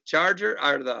need the charger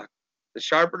or the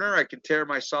sharpener, I can tear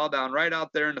my saw down right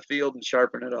out there in the field and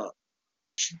sharpen it up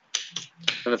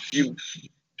in a few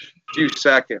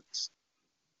seconds.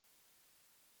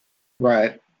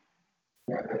 Right.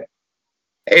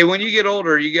 Hey, when you get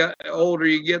older,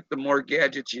 the more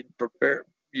gadgets you prepare,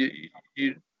 you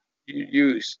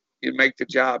use. You make the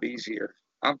job easier.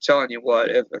 I'm telling you what,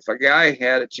 if a guy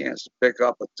had a chance to pick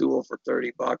up a tool for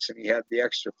 $30 and he had the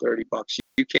extra $30,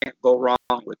 you can't go wrong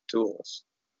with tools.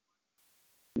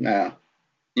 No.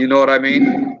 You know what I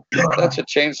mean? That's a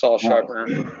chainsaw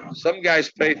sharpener. Some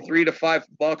guys pay $3 to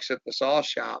 $5 at the saw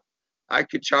shop. I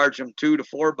could charge them $2 to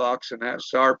 $4 and have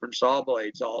sharpened saw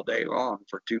blades all day long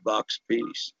for $2 a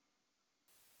piece.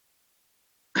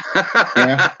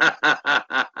 Yeah.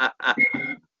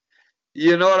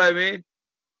 You know what I mean?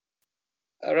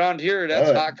 Around here,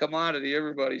 that's hot commodity.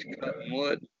 Everybody's cutting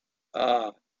wood.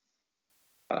 I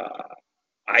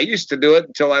used to do it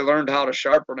until I learned how to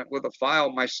sharpen it with a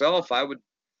file myself. I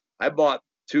bought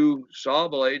 2 saw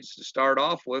blades to start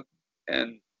off with,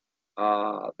 and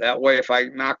that way, if I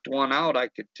knocked one out, I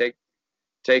could take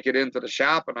it into the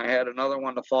shop, and I had another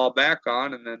one to fall back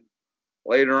on. And then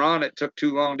later on, it took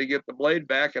too long to get the blade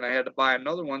back, and I had to buy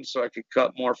another one so I could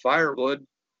cut more firewood.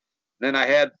 Then I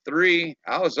had 3.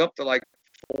 I was up to like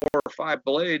 4 or 5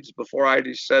 blades before I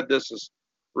just said, this is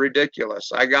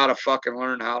ridiculous. I got to fucking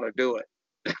learn how to do it.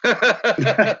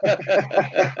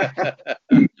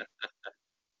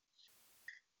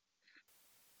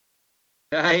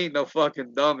 I ain't no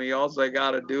fucking dummy. All I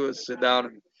got to do is sit down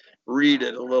and read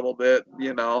it a little bit.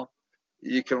 You know,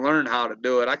 you can learn how to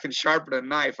do it. I can sharpen a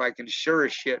knife. I can sure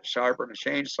as shit sharpen a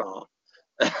chainsaw.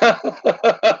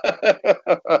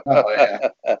 Oh, yeah.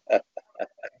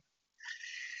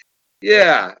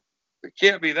 Yeah, it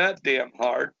can't be that damn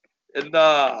hard. And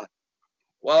well,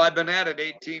 I've been at it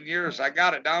 18 years. I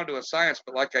got it down to a science,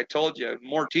 but like I told you, the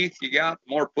more teeth you got, the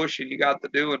more pushing you got to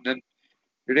do, and then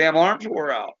your damn arms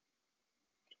wore out.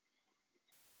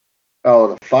 Oh,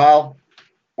 the file?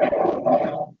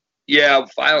 Yeah,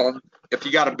 filing. If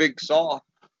you got a big saw.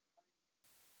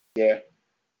 Yeah.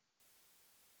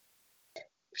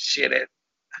 Shit,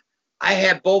 I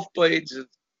had both blades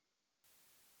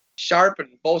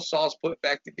sharpened, both saws put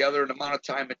back together in the amount of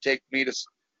time it take me to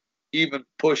even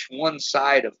push one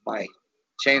side of my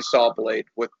chainsaw blade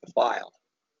with the file.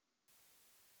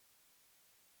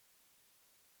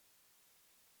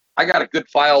 I got a good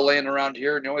file laying around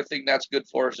here, and the only thing that's good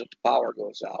for is if the power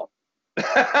goes out.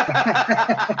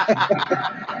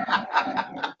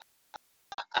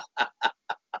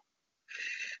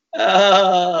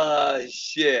 Oh,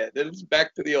 shit. It's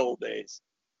back to the old days.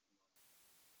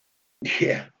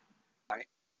 Yeah.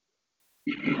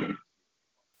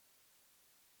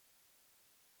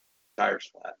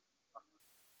 Tires flat.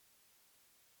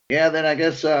 Yeah, then I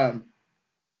guess, after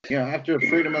the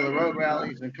Freedom of the Road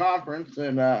rallies and conference,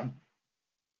 and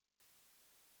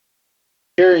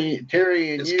Terry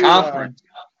and it's you. Conference.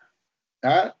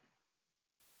 Huh?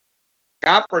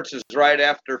 Conference is right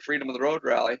after Freedom of the Road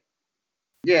rally.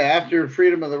 Yeah, after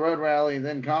Freedom of the Road rally,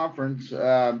 then conference.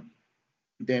 Then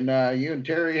you and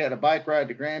Terry had a bike ride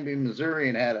to Granby, Missouri,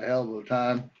 and had a hell of a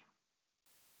time.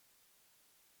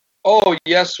 Oh,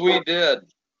 yes, we did.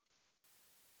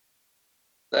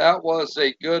 That was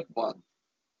a good one.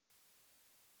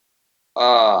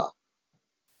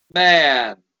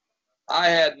 Man, I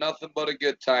had nothing but a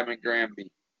good time in Granby.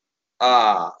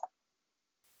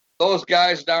 Those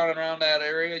guys down and around that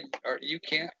area, you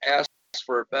can't ask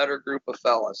for a better group of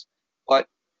fellas. But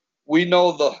we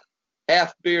know the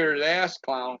half-bearded ass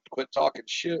clown quit talking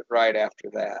shit right after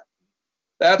that.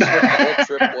 That's what the whole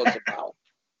trip was about.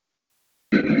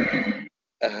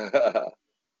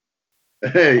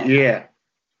 Yeah.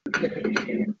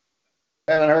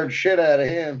 Haven't heard shit out of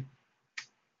him.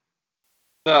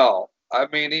 No, I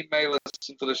mean, he may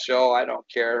listen to the show. I don't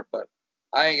care, but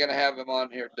I ain't gonna have him on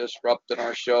here disrupting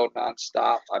our show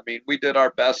nonstop. I mean, we did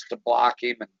our best to block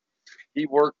him, and he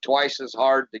worked twice as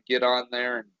hard to get on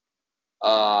there, and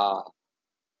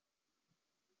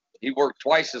he worked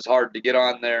twice as hard to get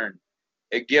on there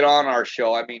and get on our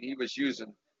show. I mean, he was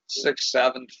using 6,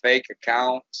 7 fake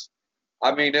accounts.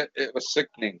 I mean, it was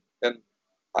sickening, and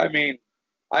I mean,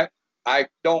 I I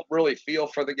don't really feel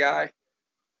for the guy.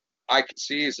 I can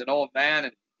see he's an old man,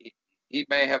 and he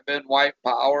may have been white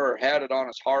power or had it on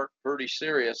his heart pretty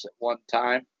serious at one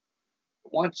time.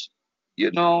 Once,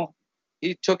 you know,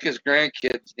 he took his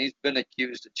grandkids, and he's been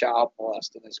accused of child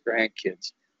molesting his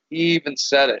grandkids. He even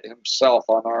said it himself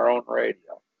on our own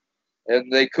radio.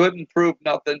 And they couldn't prove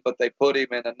nothing, but they put him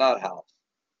in a nut house.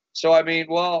 So, I mean,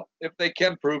 well, if they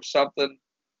can prove something,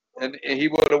 and he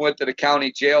would have went to the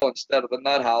county jail instead of the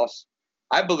nut house,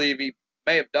 I believe he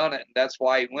may have done it, and that's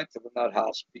why he went to the nut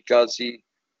house, because he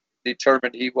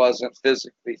determined he wasn't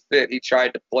physically fit. He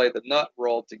tried to play the nut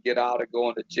role to get out of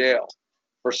going to jail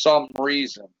for some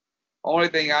reason. Only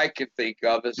thing I can think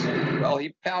of is, well,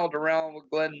 he palled around with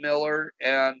Glenn Miller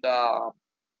and the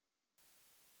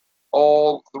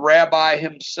rabbi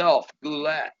himself,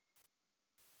 Goulet.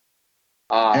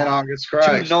 And August Two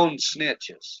Christ. known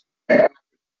snitches.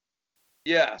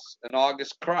 Yes, and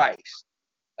August Christ,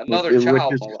 another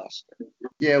child molester.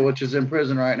 Yeah, which is in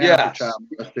prison right now Yes. for child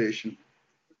molestation.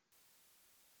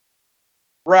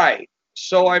 Right.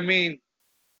 So, I mean,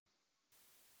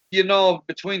 you know,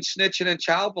 between snitching and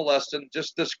child molesting,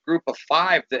 just this group of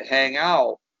 5 that hang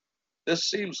out, this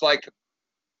seems like a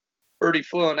pretty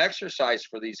fluent exercise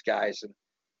for these guys. And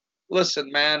listen,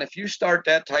 man, if you start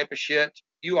that type of shit,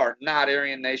 you are not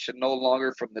Aryan Nation no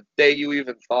longer from the day you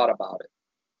even thought about it.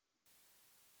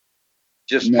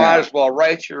 Just might as well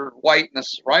write your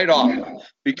whiteness right off,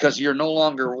 because you're no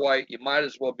longer white. You might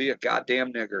as well be a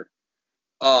goddamn nigger.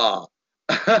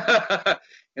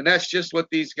 And that's just what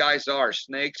these guys are: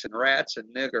 snakes and rats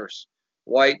and niggers,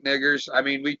 white niggers. I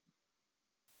mean,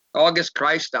 August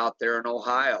Christ out there in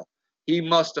Ohio, he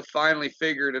must have finally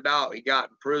figured it out. He got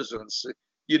in prison.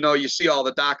 You know, you see all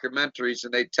the documentaries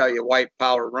and they tell you white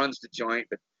power runs the joint,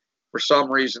 but for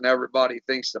some reason everybody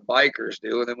thinks the bikers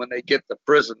do. And then when they get to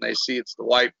prison, they see it's the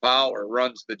white power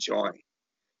runs the joint.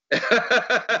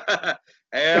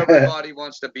 Everybody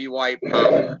wants to be white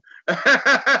power.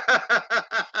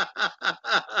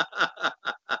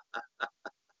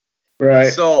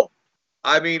 Right. So,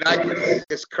 I mean, I can see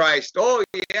this Christ. Oh,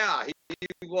 yeah,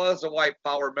 he was a white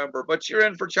power member, but you're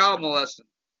in for child molesting.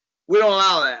 We don't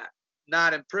allow that.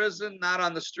 Not in prison, not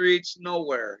on the streets,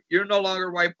 nowhere. You're no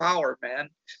longer white power, man.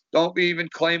 Don't be even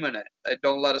claiming it.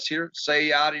 Don't let us hear it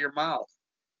say out of your mouth.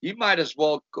 He might as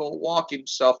well go walk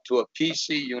himself to a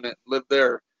PC unit and live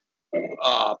there.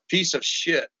 Piece of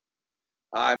shit.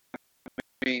 I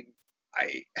mean,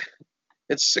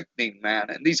 it's sickening, man.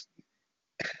 And these,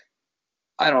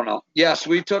 I don't know. Yes,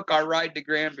 we took our ride to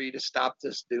Granby to stop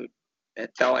this dude and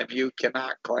tell him you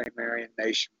cannot claim Aryan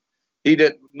Nation. He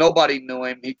didn't. Nobody knew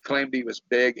him. He claimed he was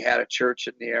big, had a church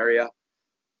in the area.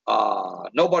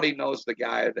 Nobody knows the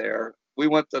guy there. We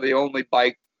went to the only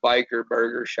biker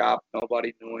burger shop.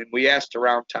 Nobody knew him. We asked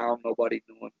around town. Nobody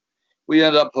knew him. We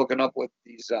ended up hooking up with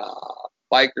these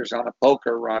bikers on a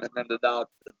poker run and ended out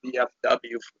at the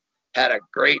VFW. Had a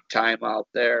great time out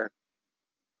there.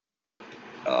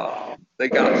 They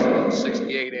got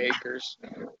 68 acres,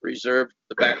 reserved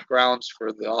the backgrounds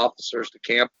for the officers to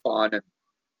camp on, and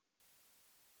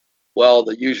well,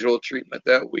 the usual treatment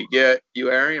that we get,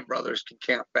 you Aryan brothers can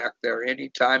camp back there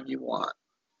anytime you want.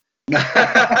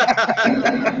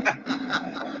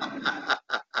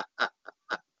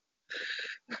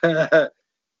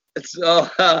 So,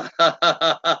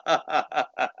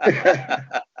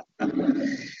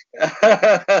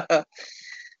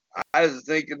 I I was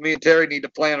thinking me and Terry need to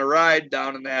plan a ride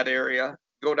down in that area.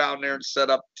 Go down there and set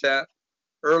up tent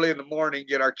early in the morning,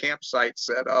 get our campsite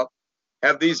set up.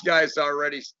 Have these guys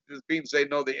already, being they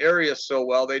know the area so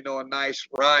well, they know a nice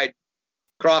ride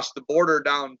across the border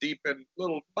down deep in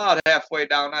little, about halfway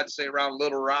down, I'd say around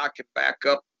Little Rock and back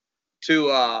up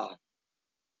to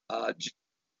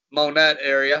Monette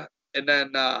area, and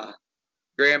then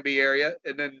Granby area,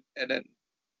 and then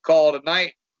call it a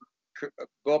night.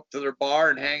 Go up to their bar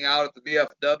and hang out at the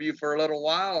VFW for a little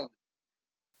while, and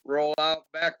roll out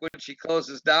back when she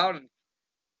closes down. And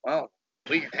well,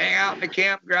 we can hang out in the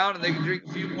campground and they can drink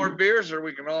a few more beers, or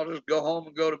we can all just go home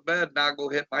and go to bed. And I'll go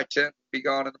hit my tent and be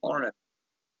gone in the morning.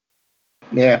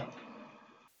 Yeah.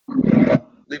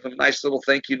 Leave a nice little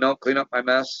thank you note, clean up my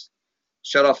mess,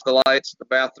 shut off the lights, the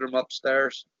bathroom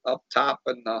upstairs, up top,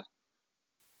 and at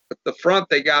the front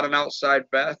they got an outside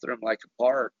bathroom like a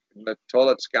park, and the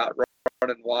toilet's got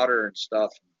running water and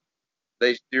stuff.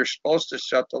 You're supposed to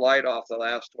shut the light off the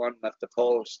last one at the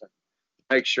post and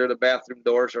make sure the bathroom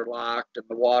doors are locked and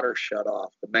the water shut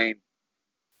off, the main.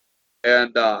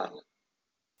 And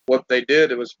what they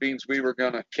did, it was means we were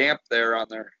going to camp there on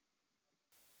their,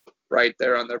 right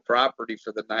there on their property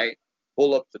for the night,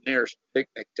 pull up the nearest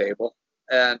picnic table,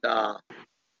 and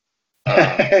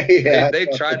Yeah, they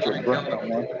tried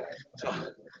to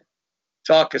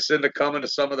talk us into coming to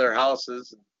some of their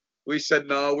houses. We said,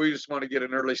 no, we just want to get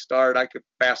an early start. I could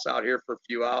pass out here for a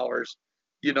few hours,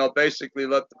 basically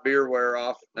let the beer wear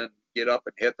off and then get up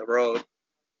and hit the road.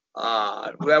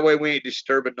 That way we ain't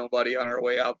disturbing nobody on our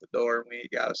way out the door, and we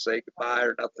ain't got to say goodbye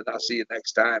or nothing. I'll see you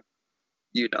next time,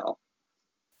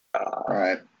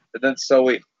 Right. And then so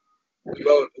we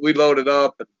loaded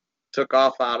up and took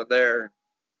off out of there.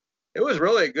 It was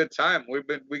really a good time.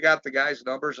 We got the guys'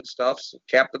 numbers and stuff. So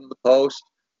captain of the post,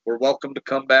 we're welcome to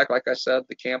come back. Like I said,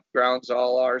 the campground's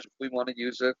all ours if we want to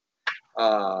use it.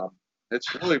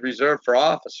 It's really reserved for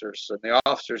officers, and the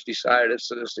officers decided if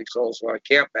sadistic souls want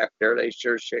to camp back there, they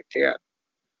sure shit can.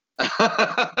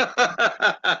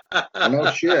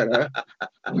 No shit, huh?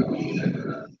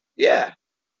 Yeah.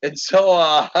 And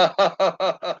so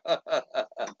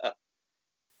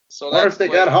so What if they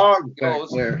got hogs back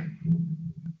there?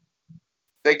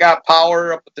 They got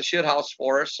power up at the shit house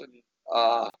for us, and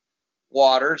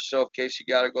water, so in case you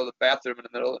got to go to the bathroom in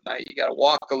the middle of the night, you got to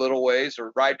walk a little ways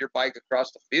or ride your bike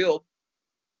across the field.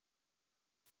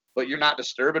 But you're not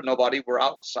disturbing nobody. We're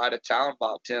outside of town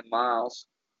about 10 miles.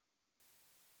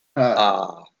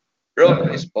 Real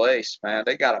nice place, man.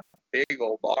 They got a big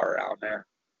old bar around there.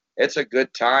 It's a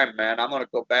good time, man. I'm going to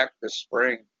go back this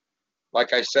spring.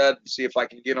 Like I said, see if I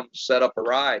can get them to set up a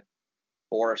ride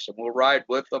for us, and we'll ride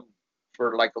with them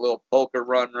for like a little poker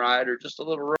run ride or just a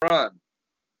little run.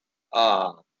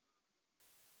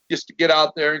 Just to get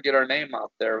out there and get our name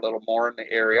out there a little more in the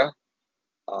area.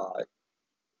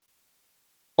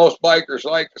 Most bikers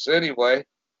like us anyway.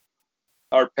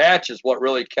 Our patch is what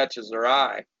really catches their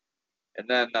eye. And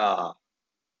then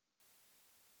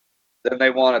they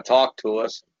want to talk to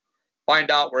us,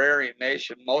 find out we're Aryan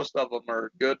Nation. Most of them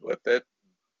are good with it.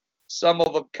 Some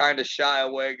of them kind of shy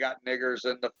away, got niggers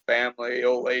in the family,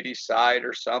 old lady side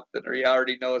or something, or he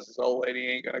already knows his old lady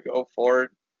ain't going to go for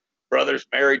it. Brother's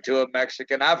married to a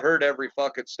Mexican. I've heard every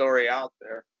fucking story out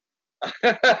there.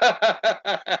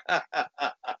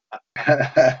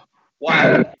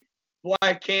 Why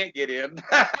I can't get in.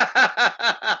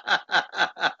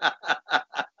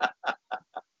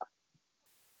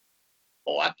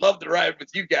 Oh, I'd love to ride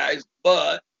with you guys,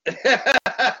 but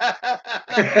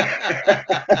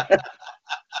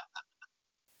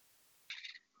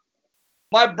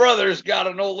my brother's got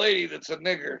an old lady that's a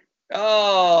nigger.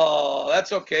 Oh,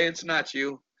 that's okay. It's not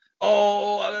you.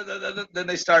 Oh, then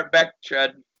they start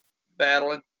backtracking,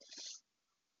 battling.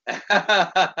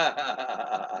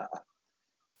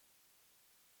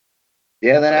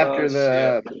 Yeah, then after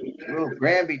the little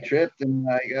Granby trip, then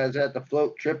you guys had the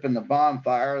float trip and the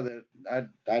bonfire that I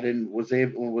was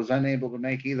unable to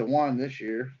make either one this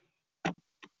year.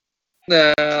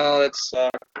 No, that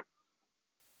sucked.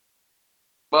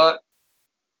 But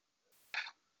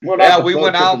yeah, we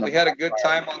went out. We had a good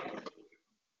time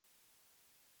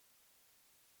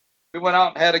we went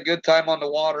out and had a good time on the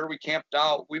water. We camped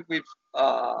out. We've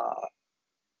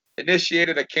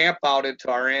initiated a camp out into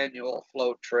our annual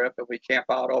float trip, and we camp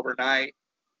out overnight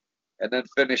and then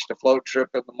finish the float trip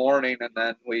in the morning, and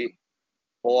then we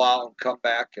pull out and come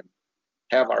back and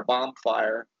have our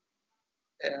bonfire.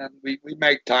 And we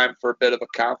make time for a bit of a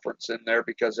conference in there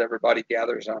because everybody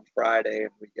gathers on Friday, and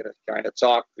we get to kind of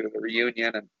talk through the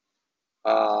reunion. And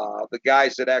the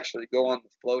guys that actually go on the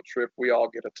float trip, we all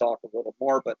get to talk a little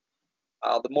more. But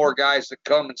the more guys that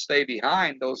come and stay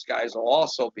behind, those guys will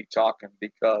also be talking,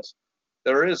 because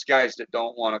there is guys that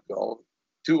don't want to go,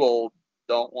 too old,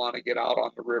 don't want to get out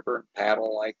on the river and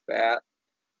paddle like that.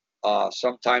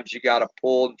 Sometimes you got to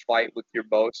pull and fight with your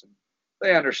boats, and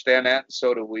they understand that, and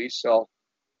so do we. So,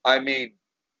 I mean,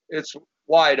 it's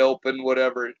wide open.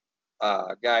 Whatever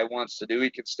a guy wants to do, he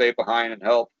can stay behind and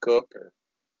help cook, or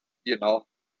you know,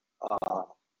 uh,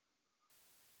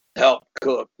 help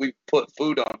cook. We put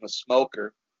food on the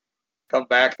smoker, come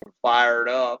back and fire it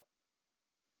up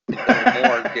a little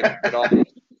more, and get on.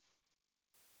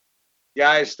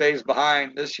 Guy stays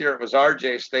behind. This year it was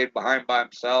RJ stayed behind by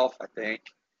himself, I think,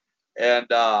 and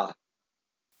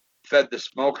fed the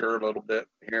smoker a little bit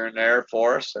here and there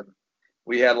for us, and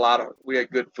we had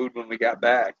good food when we got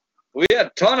back. We had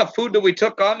a ton of food that we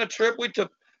took on the trip. We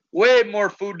took way more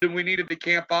food than we needed to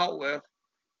camp out with.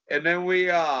 And then we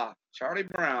Charlie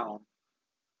Brown.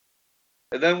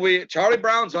 And then Charlie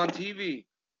Brown's on TV.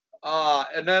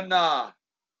 And then I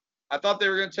thought they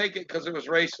were gonna take it because it was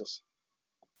racist.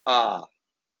 But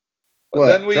What,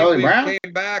 then Charlie we Brown?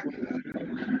 came back.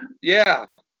 Yeah.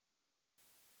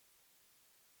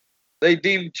 They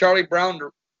deemed Charlie Brown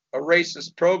a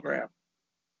racist program.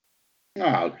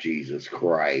 Oh, Jesus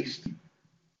Christ.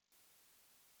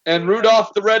 And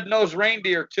Rudolph the Red-Nosed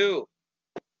Reindeer too.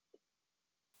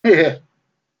 Yeah.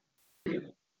 Yeah.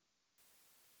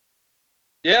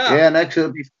 Yeah, next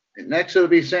it'll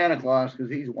be Santa Claus, because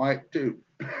he's white too.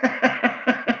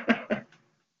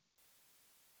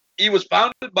 He was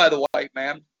founded by the white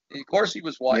man. Of course he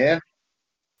was white. Yeah.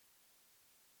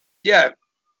 Yeah.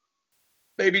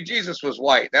 Baby Jesus was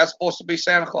white. That's supposed to be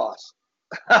Santa Claus.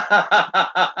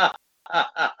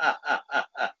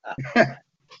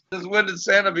 Since when did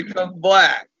Santa become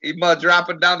black? He might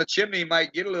dropping down the chimney, he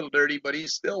might get a little dirty, but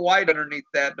he's still white underneath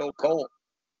that no coal.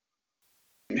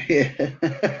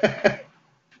 Yeah.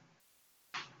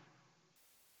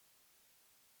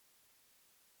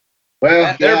 Well,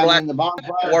 That yeah, their I black mean, the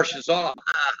bonfire. washes off.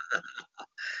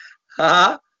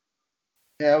 Huh?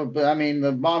 Yeah, but I mean,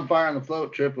 the bonfire and the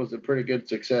float trip was a pretty good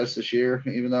success this year,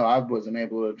 even though I wasn't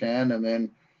able to attend. And then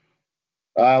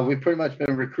we've pretty much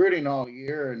been recruiting all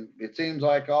year, and it seems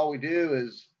like all we do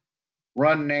is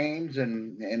run names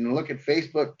and look at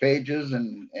Facebook pages,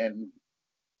 and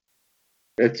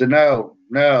it's a no,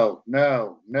 no,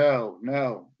 no, no,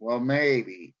 no. Well,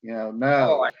 maybe, Oh,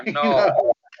 no. I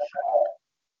know.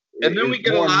 And then we It's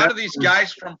get a more lot no. of these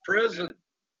guys from prison.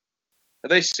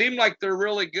 They seem like they're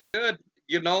really good,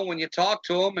 when you talk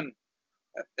to them,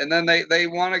 and then they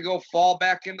want to go fall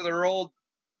back into their old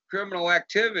criminal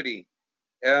activity.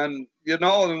 And,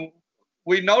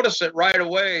 we notice it right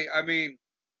away. I mean,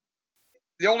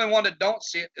 the only one that don't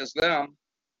see it is them.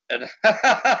 And,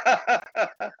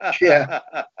 Yeah,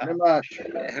 pretty much.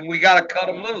 and we got to cut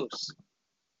them loose.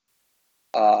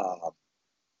 Uh,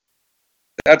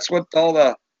 that's what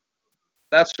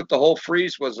that's what the whole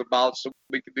freeze was about, so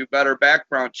we could do better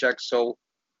background checks. So,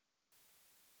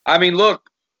 I mean, look,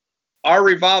 our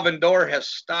revolving door has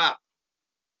stopped.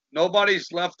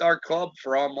 Nobody's left our club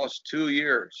for almost 2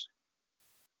 years.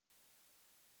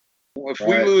 If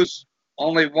we Right. lose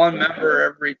only one member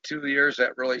every 2 years,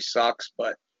 that really sucks.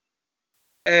 But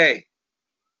hey,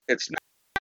 it's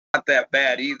not that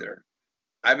bad either.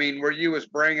 I mean, where we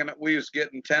was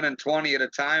getting 10 and 20 at a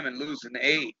time and losing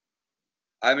 8.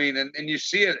 I mean, and you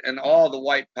see it in all the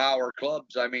white power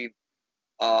clubs. I mean,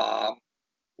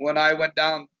 when I went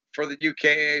down for the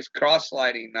UKA's cross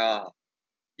lighting,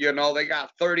 they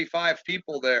got 35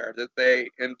 people there that they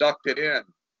inducted in.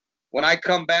 When I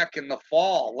come back in the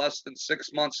fall, less than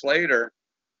 6 months later,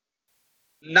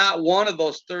 not one of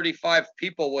those 35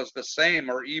 people was the same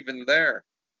or even there.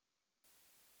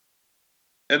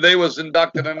 And they was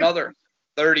inducted another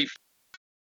 30,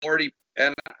 40,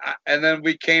 and then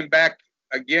we came back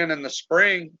again in the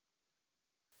spring,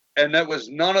 and that was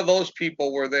none of those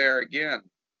people were there again.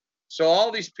 So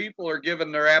all these people are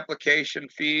giving their application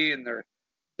fee and their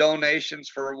donations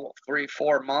for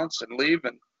 3-4 months and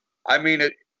leaving. I mean,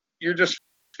 you're just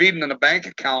feeding in a bank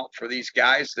account for these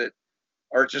guys that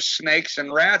are just snakes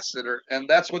and rats and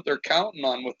that's what they're counting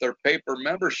on with their paper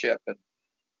membership. And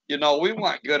we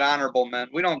want good, honorable men.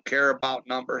 We don't care about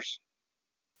numbers.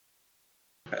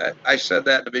 I said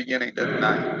that in the beginning, didn't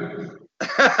I?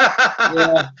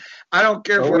 Yeah. I don't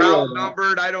care if But we're we really don't.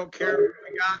 outnumbered. I don't care if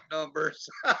we got numbers.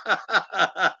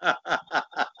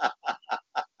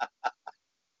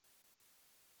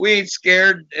 We ain't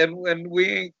scared, and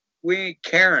we ain't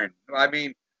caring. I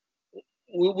mean,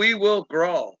 we will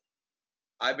grow.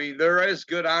 I mean, there is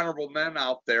good, honorable men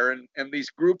out there, and these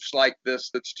groups like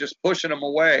this that's just pushing them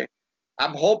away.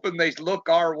 I'm hoping they look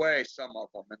our way, some of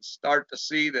them, and start to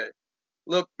see that,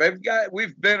 look,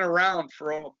 we've been around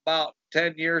for about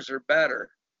 10 years or better.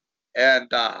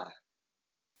 And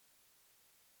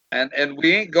and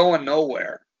we ain't going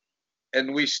nowhere.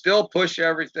 And we still push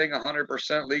everything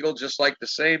 100% legal, just like the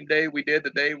same day we did the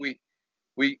day we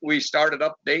started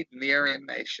updating the Aryan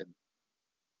Nation.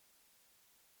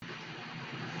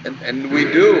 And we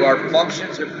do. Our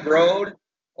functions have grown.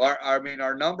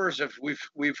 Our numbers have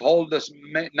we've hold this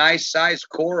nice sized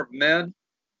core of men,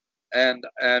 and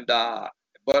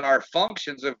but our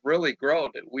functions have really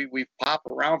grown. We pop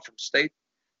around from state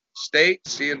to state,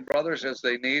 seeing brothers as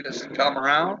they need us to come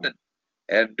around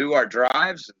and do our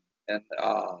drives, and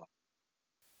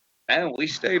man, we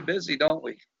stay busy, don't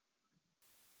we?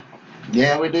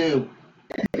 Yeah, we do.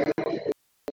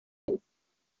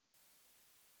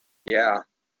 Yeah.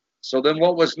 So then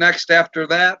what was next after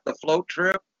that? The float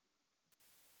trip?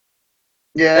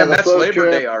 Yeah, And the that's float Labor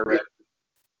trip. Day already.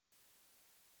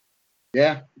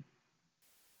 Yeah.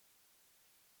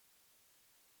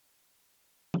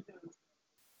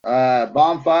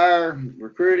 Bonfire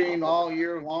recruiting all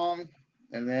year long.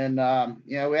 And then,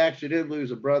 we actually did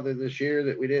lose a brother this year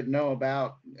that we didn't know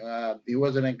about. He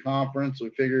wasn't in conference.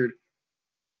 We figured,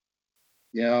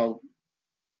 you know,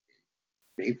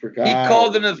 he forgot. He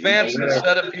called in advance and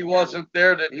said if he wasn't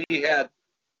there that he had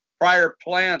prior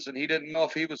plans and he didn't know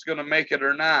if he was going to make it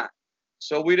or not.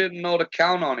 So we didn't know to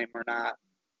count on him or not.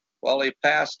 Well, he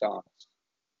passed on us.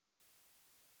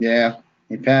 Yeah,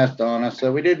 he passed on us.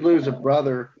 So we did lose a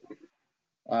brother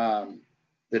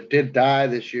that did die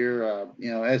this year.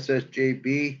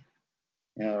 SSJB.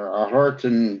 Our hearts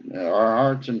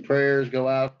and prayers go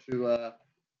out to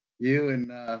you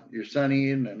and your son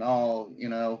Ian and all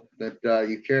that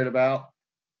you cared about.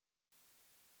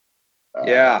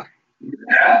 Yeah.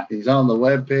 He's on the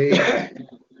webpage,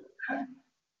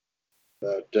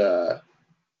 but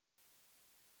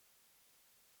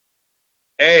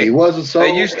hey, he was a soul.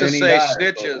 They used to say died,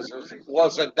 snitches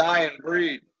was a dying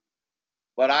breed,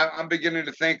 but I'm beginning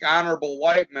to think honorable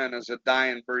white men is a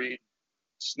dying breed.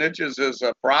 Snitches is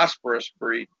a prosperous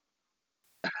breed.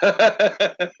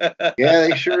 Yeah,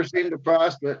 they sure seem to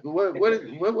prosper.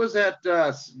 What was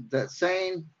that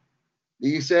saying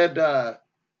you said?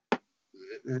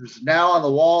 Is now on the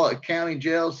wall at county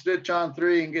jail: snitch on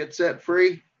 3 and get set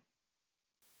free.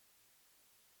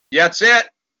 Yeah, that's it.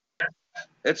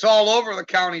 It's all over the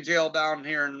county jail down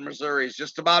here in Missouri. It's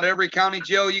just about every county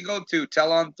jail you go to.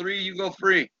 Tell on 3, you go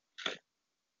free.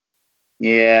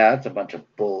 Yeah, that's a bunch of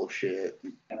bullshit.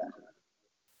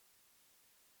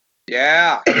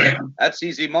 Yeah, that's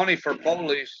easy money for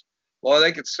police. Well,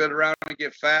 they could sit around and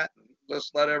get fat and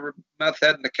just let every meth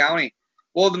head in the county.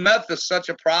 Well, the meth is such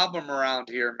a problem around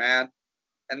here, man.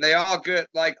 And they all get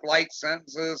like light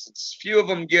sentences. It's few of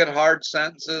them get hard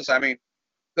sentences. I mean,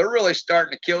 they're really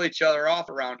starting to kill each other off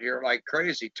around here like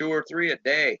crazy, 2 or 3 a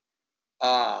day.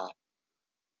 Uh,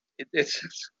 it's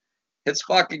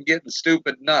fucking getting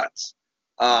stupid nuts.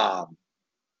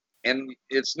 And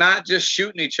it's not just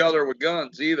shooting each other with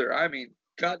guns either. I mean,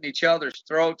 cutting each other's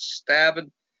throats, stabbing.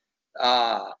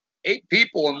 8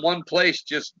 people in one place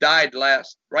just died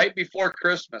right before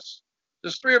Christmas.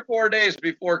 Just 3 or 4 days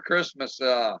before Christmas.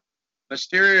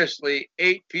 Mysteriously,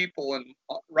 8 people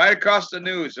right across the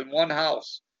news in one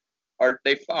house are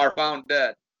found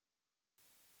dead.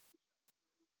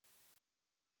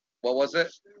 What was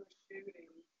it?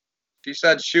 She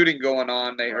said shooting going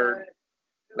on. They heard.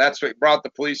 That's what brought the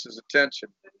police's attention.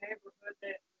 The neighborhood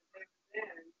that they were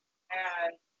in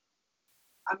had,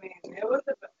 I mean, it was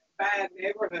a bad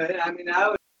neighborhood. I mean, I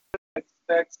would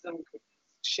expect some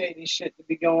shady shit to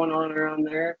be going on around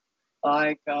there.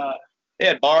 Like, they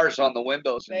had bars on the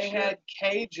windows. They had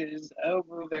cages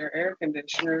over their air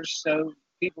conditioners so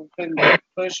people couldn't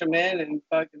push them in and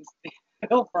fucking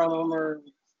steal from them, or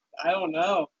I don't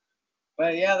know.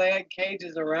 But yeah, they had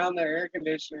cages around their air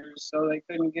conditioners so they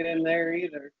couldn't get in there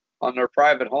either. On their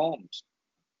private homes.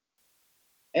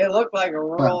 It looked like a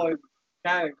really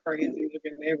kind of crazy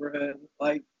looking neighborhood.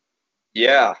 Like,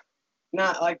 yeah.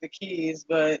 Not like the Keys,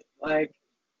 but like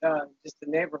just a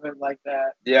neighborhood like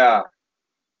that. Yeah.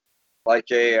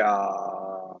 Like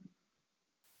a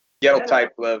ghetto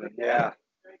type living. Yeah.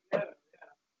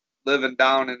 Living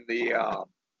down in the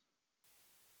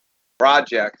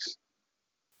projects.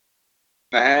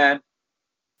 Man,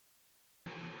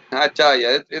 I tell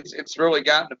you, it's really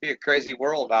gotten to be a crazy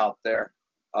world out there.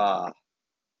 And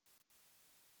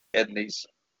these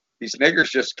niggers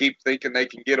just keep thinking they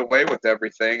can get away with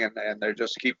everything, and they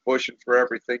just keep pushing for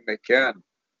everything they can.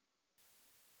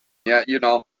 Yeah,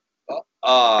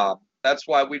 that's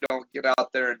why we don't get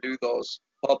out there and do those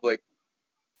public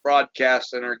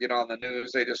broadcasting or get on the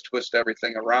news. They just twist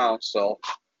everything around. So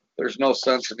there's no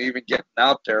sense in even getting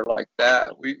out there like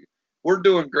that. We're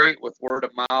doing great with word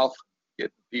of mouth,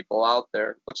 getting people out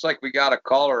there. Looks like we got a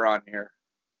caller on here.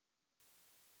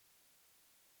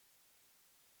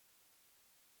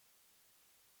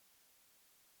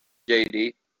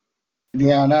 JD.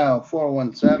 Yeah, I know.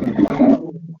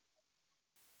 417.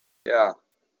 Yeah,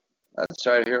 that's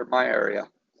right here in my area.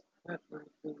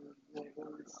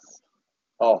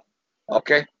 Oh,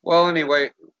 okay. Well,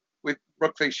 anyway,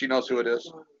 Brooke thinks she knows who it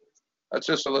is. That's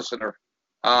just a listener.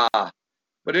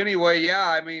 But anyway, yeah,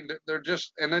 I mean, they're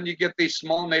just, and then you get these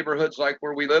small neighborhoods like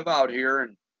where we live out here,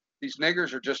 and these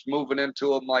niggers are just moving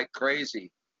into them like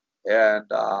crazy. And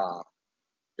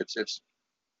it's,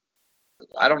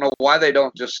 I don't know why they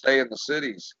don't just stay in the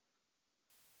cities.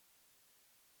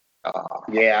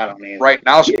 Yeah, I don't either. Right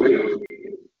now,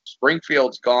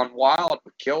 Springfield's gone wild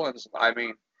with killings. I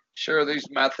mean, sure, these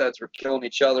meth heads are killing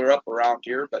each other up around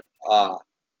here, but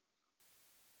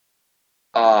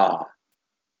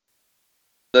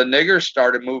the niggers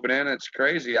started moving in. It's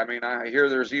crazy. I mean, I hear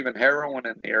there's even heroin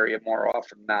in the area more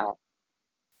often now.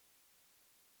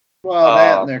 Well,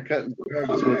 that and they're cutting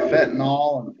drugs with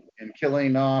fentanyl and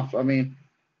killing off. I mean,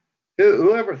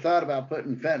 whoever thought about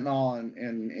putting fentanyl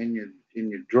in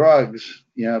your drugs,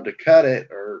 you know, to cut it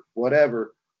or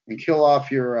whatever, and kill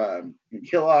off your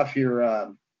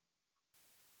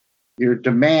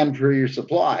demand for your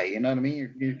supply. You know what I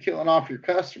mean? You're killing off your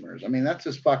customers. I mean, that's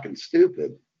just fucking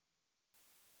stupid.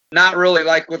 Not really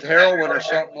like with heroin or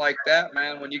something like that,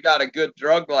 man. When you got a good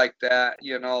drug like that,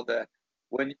 you know,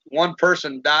 when one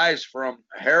person dies from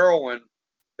heroin,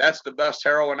 that's the best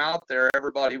heroin out there.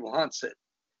 Everybody wants it.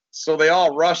 So they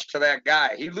all rush to that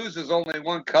guy. He loses only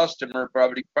one customer,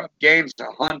 but he gains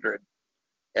 100.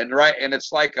 And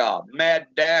it's like a mad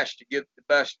dash to get the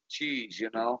best cheese, you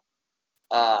know.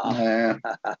 Yeah.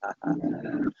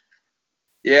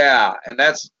 Yeah, and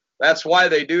that's why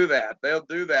they do that. They'll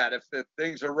do that if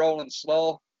things are rolling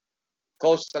slow,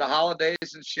 close to the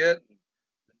holidays and shit. And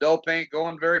the dope ain't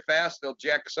going very fast. They'll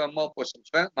jack some up with some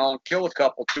fentanyl and kill a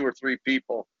couple, 2 or 3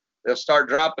 people. They'll start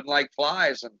dropping like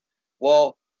flies. And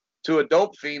well, to a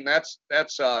dope fiend, that's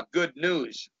good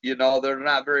news. You know, they're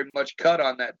not very much cut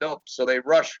on that dope, so they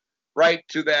rush right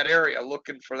to that area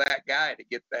looking for that guy to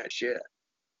get that shit.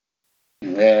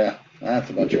 Yeah, that's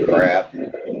a bunch of crap.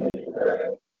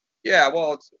 Yeah,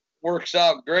 well, it works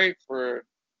out great for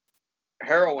a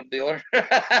heroin dealer.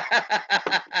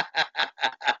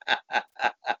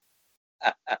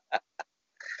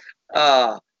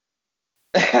 uh,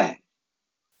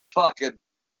 fucking,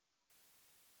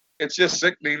 it's just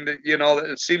sickening that, you know,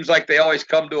 it seems like they always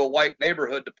come to a white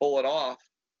neighborhood to pull it off.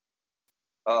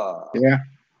 Yeah.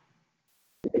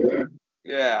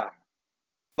 Yeah,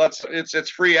 but it's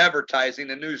free advertising.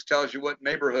 The news tells you what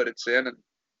neighborhood it's in, and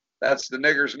that's the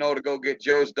niggers know to go get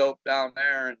Joe's dope down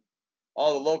there, and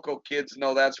all the local kids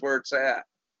know that's where it's at.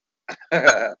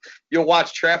 You'll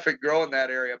watch traffic grow in that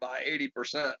area by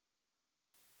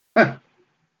 80%.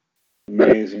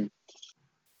 Amazing.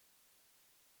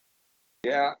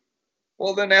 Yeah.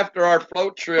 Well, then after our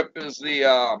float trip is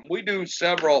we do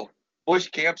several bush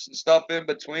camps and stuff in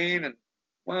between, and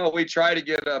well, we try to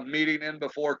get a meeting in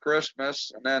before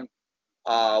Christmas, and then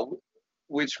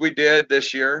which we did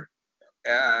this year,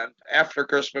 and after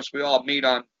Christmas we all meet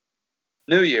on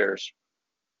New Year's,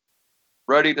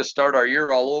 ready to start our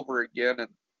year all over again. And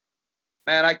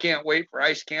man, I can't wait for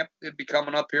ice camp. It'll be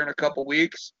coming up here in a couple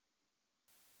weeks,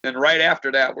 and right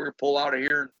after that we're gonna pull out of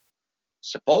here and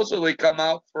supposedly come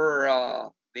out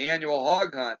for the annual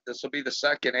hog hunt. This will be the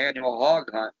second annual hog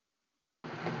hunt.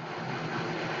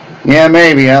 Yeah,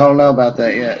 maybe. I don't know about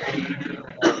that yet.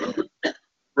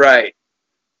 Right.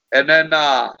 And then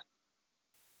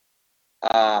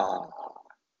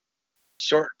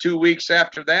short 2 weeks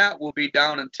after that, we'll be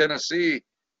down in Tennessee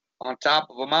on top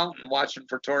of a mountain watching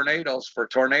for tornadoes for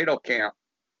tornado camp.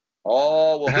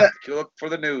 Oh, we'll have to look for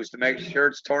the news to make sure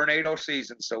it's tornado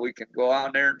season so we can go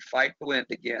out there and fight the wind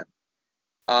again.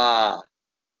 And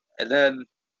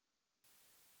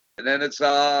then it's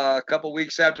a couple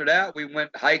weeks after that, we went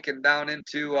hiking down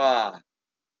into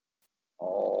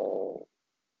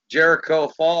Jericho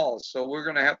Falls. So we're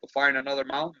going to have to find another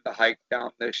mountain to hike down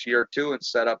this year too and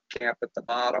set up camp at the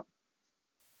bottom.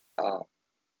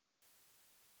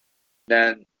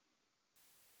 Then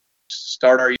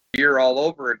start our year all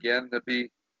over again. It'll be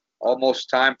almost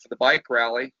time for the bike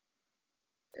rally.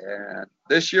 And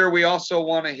this year we also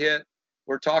want to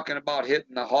we're talking about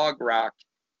hitting the Hog Rock.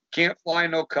 Can't fly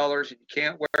no colors and you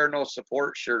can't wear no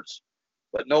support shirts.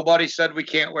 But nobody said we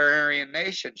can't wear Aryan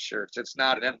Nation shirts. It's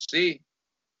not an MC.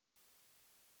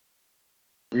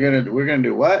 We're gonna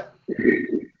do what?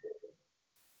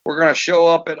 We're going to show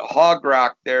up at Hog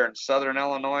Rock there in southern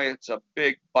Illinois. It's a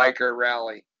big biker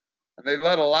rally. And they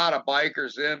let a lot of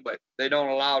bikers in, but they don't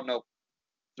allow no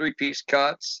three-piece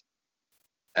cuts,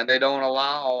 and they don't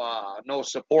allow no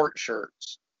support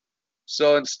shirts.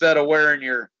 So instead of wearing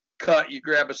your cut, you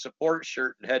grab a support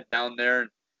shirt and head down there,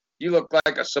 and you look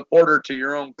like a supporter to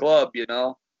your own club, you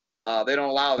know. They don't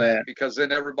allow that Yeah. because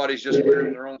then everybody's just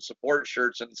wearing their own support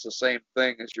shirts, and it's the same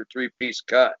thing as your three-piece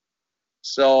cut.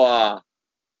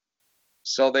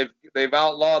 So they've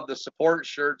outlawed the support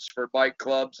shirts for bike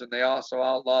clubs, and they also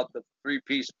outlawed the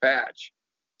three-piece patch.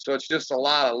 So it's just a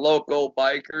lot of local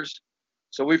bikers.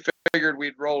 So we figured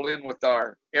we'd roll in with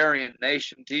our Aryan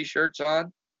Nation T-shirts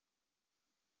on.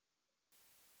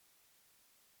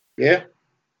 Yeah.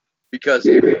 Because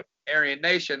Aryan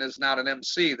Nation is not an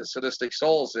MC, the Sadistic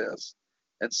Souls is.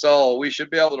 And so we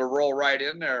should be able to roll right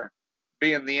in there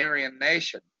being the Aryan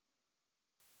Nation.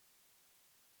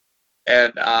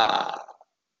 And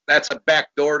that's a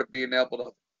back door to being able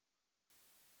to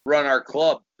run our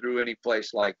club through any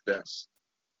place like this.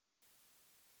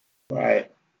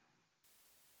 Right.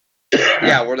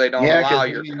 Yeah, where they don't allow 'cause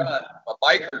your cut. A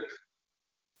biker.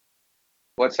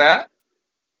 What's that?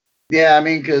 Yeah, I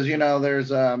mean, because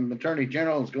there's attorney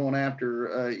generals going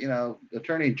after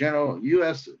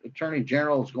U.S. attorney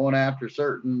generals going after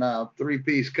certain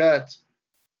three-piece cuts,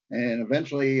 and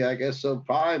eventually, I guess they'll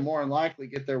probably more than likely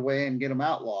get their way and get them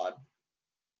outlawed.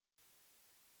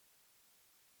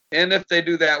 And if they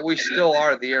do that, we still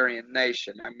are the Aryan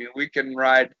Nation. I mean, we can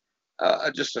ride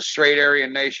just a straight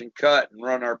Aryan Nation cut and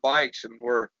run our bikes, and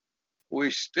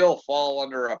we still fall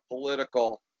under a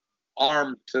political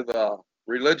arm to the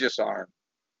religious arm.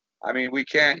 I mean, we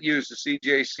can't use the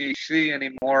CJCC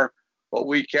anymore, but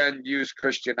we can use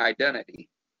Christian identity.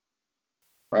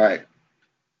 Right.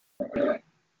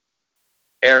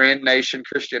 Aryan Nation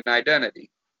Christian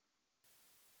identity.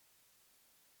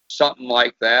 Something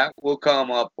like that. We'll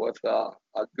come up with a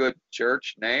good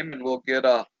church name, and we'll get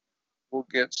a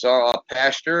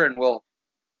pastor, and we'll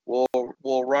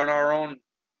run our own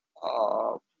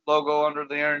logo under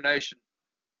the Aryan Nation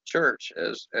Church,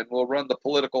 and we'll run the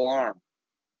political arm.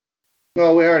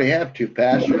 Well, we already have two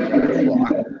pastors in our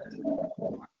flock.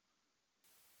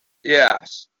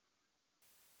 Yes.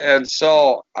 And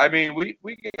so, I mean,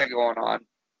 we get that going on.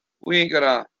 We ain't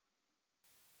gonna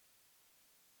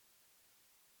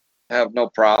have no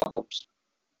problems.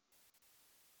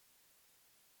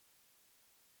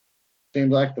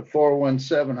 Seems like the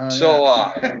 417 hung So,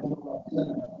 up.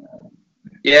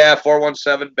 yeah,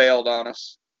 417 bailed on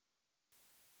us.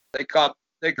 They caught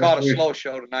a slow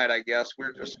show tonight, I guess.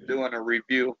 We're just doing a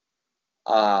review.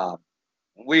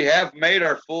 We have made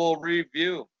our full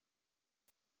review.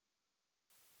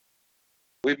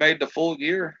 We made the full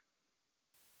year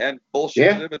and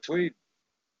bullshit in between.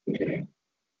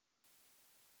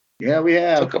 Yeah, we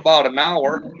have. Took about an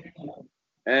hour,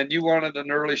 and you wanted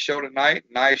an early show tonight,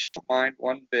 and I don't mind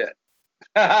one bit.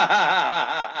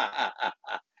 Yeah,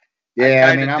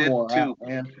 I mean, I'm more out,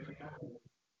 man.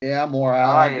 Yeah, I'm more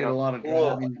out. I did a lot of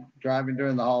driving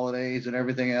during the holidays and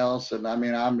everything else, and I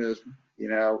mean, I'm just,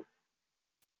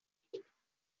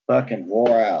 fucking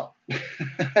wore out.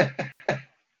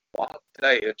 Well, I'll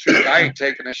tell you the truth, I ain't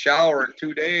taken a shower in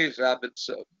 2 days. I've been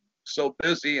so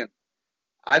busy, and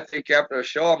I think after the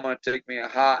show, I'm going to take me a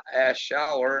hot ass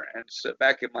shower and sit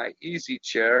back in my easy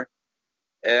chair.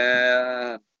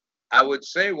 And I would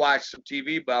say watch some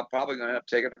TV, but I'm probably going to have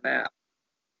to take a nap.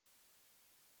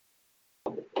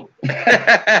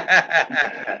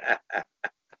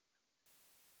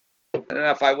 And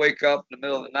if I wake up in the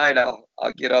middle of the night,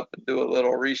 I'll get up and do a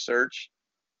little research.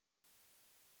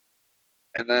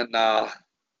 And then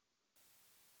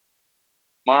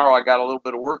tomorrow I got a little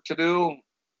bit of work to do,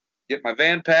 get my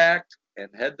van packed, and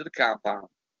head to the compound.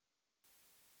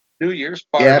 New Year's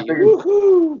party. Yeah,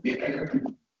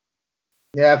 woohoo!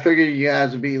 Yeah, I figured you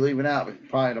guys would be leaving out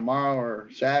probably tomorrow or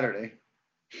Saturday.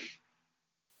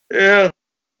 Yeah.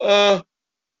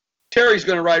 Terry's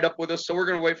going to ride up with us, so we're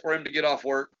going to wait for him to get off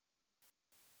work.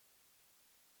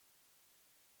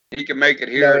 He can make it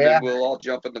here, and then we'll all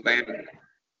jump in the van and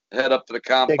head up to the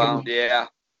compound. Yeah.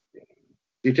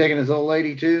 You taking his old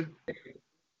lady too?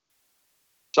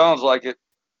 Sounds like it.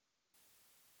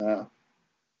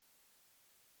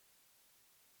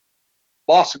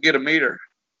 Boss will get a meter.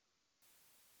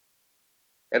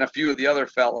 And a few of the other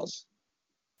fellas.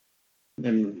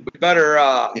 And we better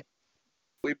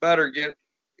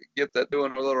get that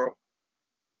doing a little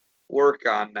work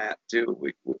on that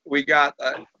too. We got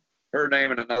her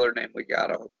name and another name we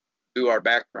gotta do our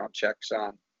background checks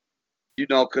on. you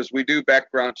know, because we do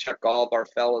background check all of our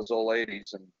fellas, old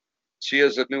ladies, and she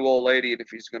is a new old lady, and if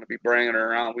he's going to be bringing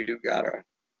her around, we do got to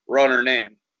run her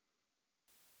name.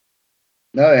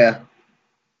 Oh yeah.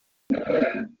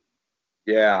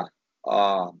 Yeah.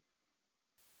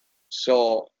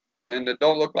 So, and it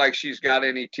don't look like she's got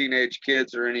any teenage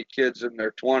kids or any kids in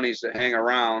their 20s that hang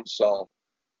around, so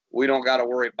we don't got to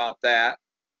worry about that.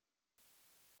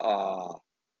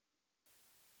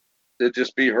 It'd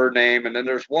just be her name, and then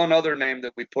there's one other name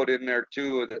that we put in there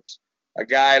too. That's a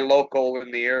guy local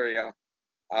in the area.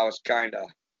 I was kind of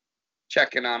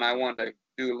checking on. I wanted to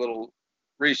do a little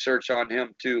research on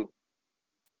him too.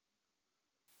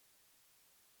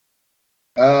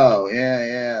 Oh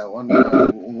yeah.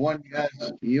 One you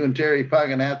guys, you and Terry probably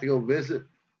gonna have to go visit.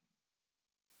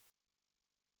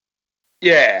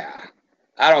 Yeah,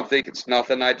 I don't think it's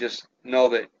nothing. I just know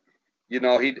that, you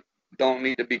know, he don't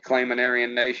need to be claiming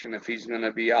Aryan Nation if he's going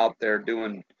to be out there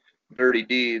doing dirty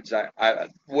deeds. I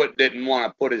didn't want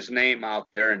to put his name out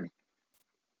there and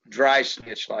dry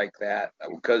snitch like that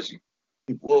because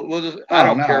I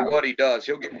don't care what he does.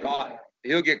 He'll get caught.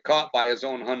 He'll get caught by his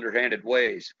own underhanded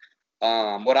ways.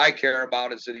 What I care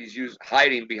about is that he's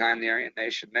hiding behind the Aryan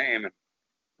Nation name, and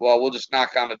well, we'll just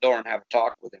knock on the door and have a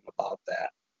talk with him about that.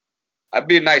 I'd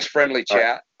be a nice, friendly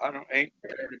chat. I ain't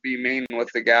trying to be mean with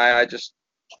the guy. I just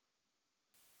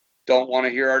don't want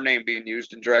to hear our name being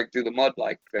used and dragged through the mud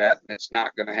like that, and it's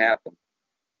not going to happen.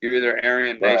 You're either an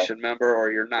Aryan Nation member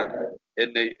or you're not.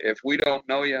 If we don't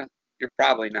know you, you're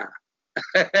probably not.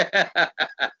 Yeah,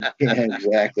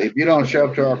 exactly. If you don't show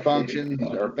up to our functions,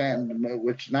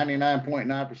 which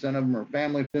 99.9% of them are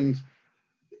family functions,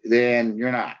 then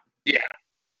you're not. Yeah,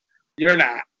 you're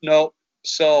not. Nope.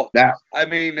 So, no. I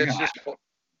mean, it's just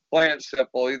plain and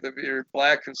simple. Either you're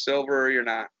black and silver or you're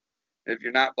not. If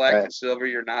you're not black and silver,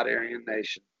 you're not Aryan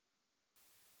Nation.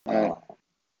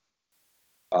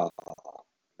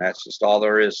 That's just all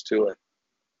there is to it.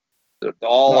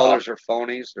 All others are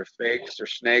phonies. They're fakes. They're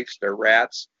snakes. They're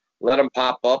rats. Let them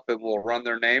pop up, and we'll run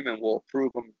their name, and we'll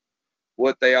prove them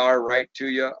what they are right to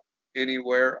you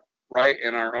anywhere, right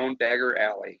in our own Dagger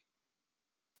Alley.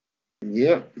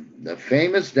 Yep, the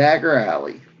famous Dagger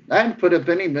Alley. I haven't put up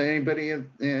anybody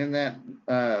in that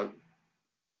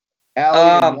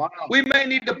alley. We may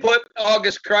need to put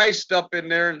August Christ up in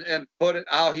there and put it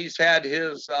how he's had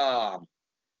his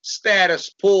status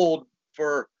pulled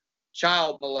for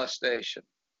child molestation,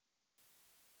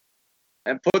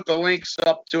 and put the links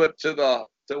up to it to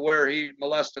where he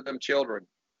molested them children.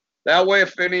 That way,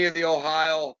 if any of the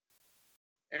Ohio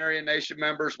Aryan Nation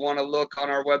members want to look on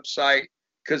our website,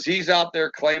 because he's out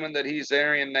there claiming that he's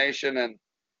Aryan Nation, and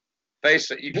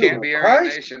face it, you can't be Aryan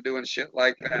Nation doing shit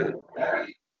like that.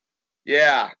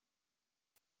 Yeah.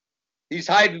 He's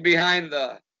hiding behind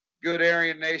the good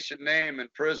Aryan Nation name in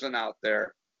prison out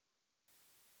there.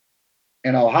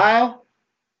 In Ohio?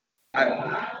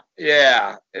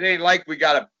 Yeah. It ain't like we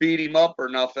got to beat him up or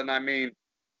nothing. I mean,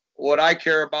 what I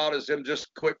care about is him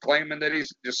just quit claiming that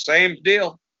he's the same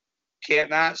deal.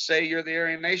 Cannot say you're the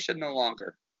Aryan Nation no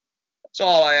longer. That's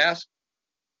all I ask.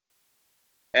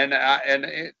 And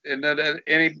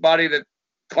anybody that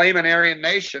claim an Aryan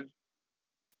Nation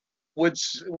would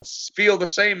feel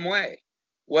the same way.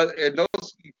 Well, and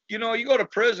those, you know, you go to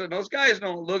prison, those guys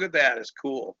don't look at that as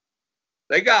cool.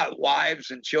 They got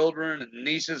wives and children and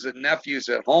nieces and nephews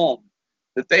at home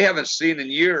that they haven't seen in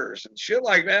years, and shit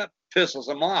like that pisses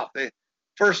them off.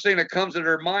 First thing that comes to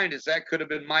their mind is that could have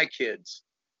been my kids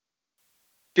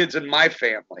in my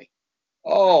family.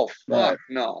 Oh, fuck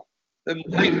no. The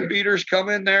wife beaters come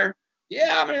in there.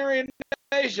 Yeah, I'm an Aryan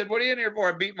Nation. What are you in here for?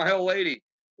 I beat my old lady.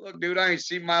 Look, dude, I ain't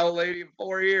seen my old lady in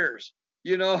 4 years.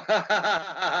 You know,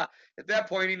 at that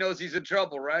point, he knows he's in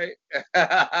trouble, right?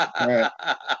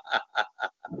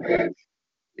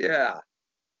 Yeah.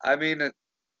 I mean,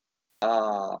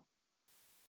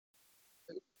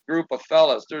 group of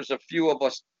fellas, there's a few of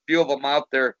them out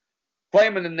there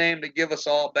claiming the name to give us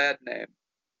all a bad name.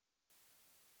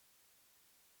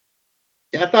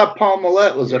 Yeah, I thought Paul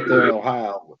Millette was up there in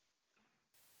Ohio.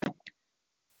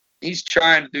 He's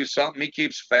trying to do something. He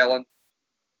keeps failing.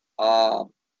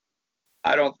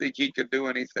 I don't think he could do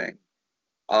anything.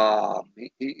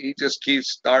 He just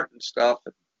keeps starting stuff.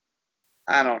 And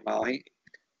I don't know.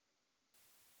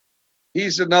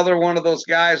 He's another one of those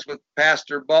guys with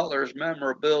Pastor Butler's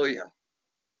memorabilia.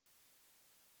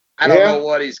 I don't know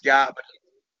what he's got, but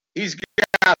he's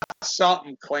got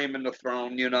something claiming the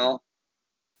throne, you know.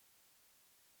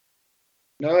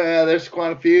 No, yeah, there's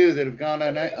quite a few that have gone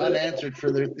unanswered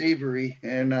for their thievery,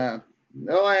 and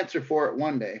they'll answer for it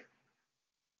one day.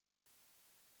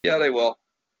 Yeah, they will.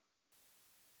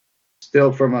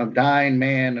 still from a dying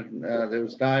man that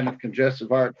was dying of congestive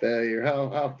heart failure.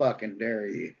 How fucking dare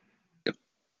you?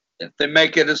 If they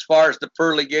make it as far as the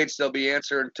pearly gates, they'll be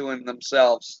answering to him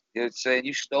themselves. It's saying,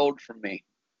 you stole from me.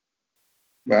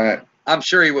 Right. I'm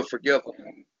sure he would forgive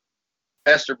them.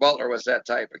 Pastor Butler was that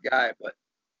type of guy, but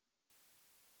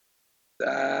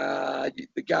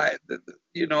the guy,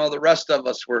 the rest of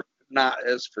us were not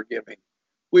as forgiving.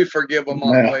 We forgive them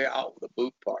all the way out with the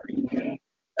boot party.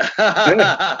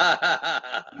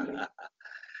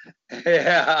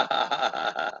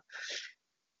 Yeah.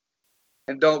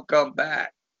 And don't come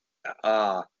back.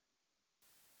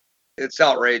 It's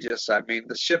outrageous. I mean,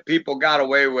 the shit people got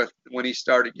away with when he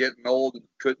started getting old and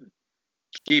couldn't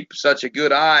keep such a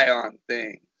good eye on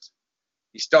things.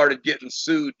 He started getting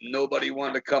sued, and nobody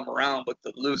wanted to come around but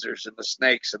the losers and the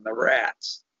snakes and the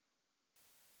rats.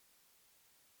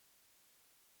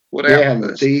 What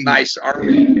happened to this nice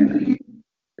army?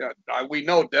 We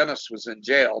know Dennis was in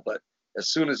jail, but as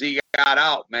soon as he got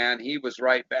out, man, he was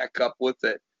right back up with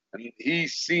it. And he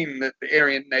seen that the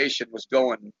Aryan Nation was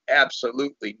going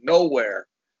absolutely nowhere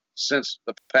since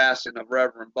the passing of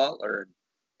Reverend Butler,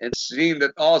 and seeing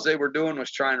that all they were doing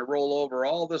was trying to roll over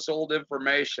all this old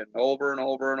information over and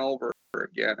over and over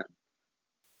again,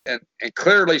 and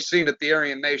clearly seen that the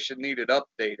Aryan Nation needed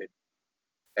updated,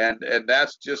 and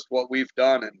that's just what we've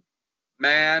done. And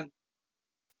man,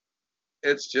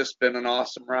 it's just been an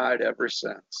awesome ride ever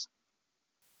since.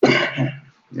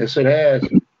 Yes, it has.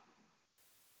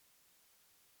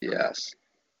 Yes.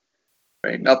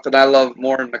 There ain't nothing I love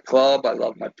more than the club. I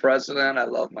love my president. I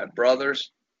love my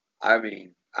brothers. I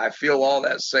mean, I feel all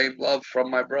that same love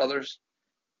from my brothers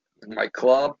in my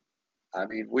club. I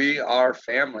mean, we are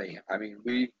family. I mean,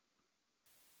 we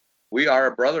are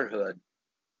a brotherhood.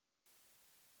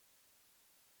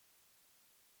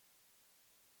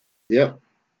 Yep.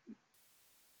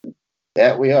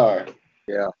 That we are.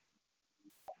 Yeah.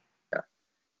 Yeah.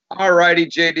 All righty,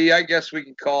 JD. I guess we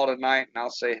can call it a night, and I'll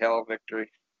say hell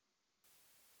victory.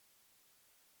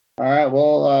 All right.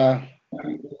 Well,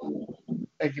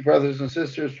 thank you, brothers and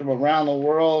sisters from around the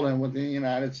world and within the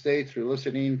United States, for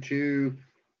listening to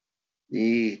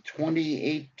the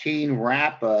 2018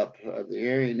 wrap up of the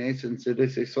A.N.S.SM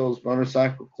Sadistic Souls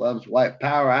Motorcycle Club's White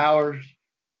Power Hours.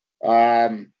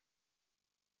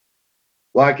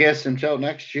 Well, I guess until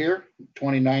next year,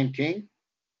 2019,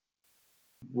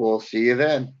 we'll see you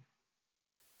then.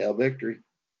 Hail victory.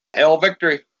 Hail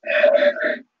victory.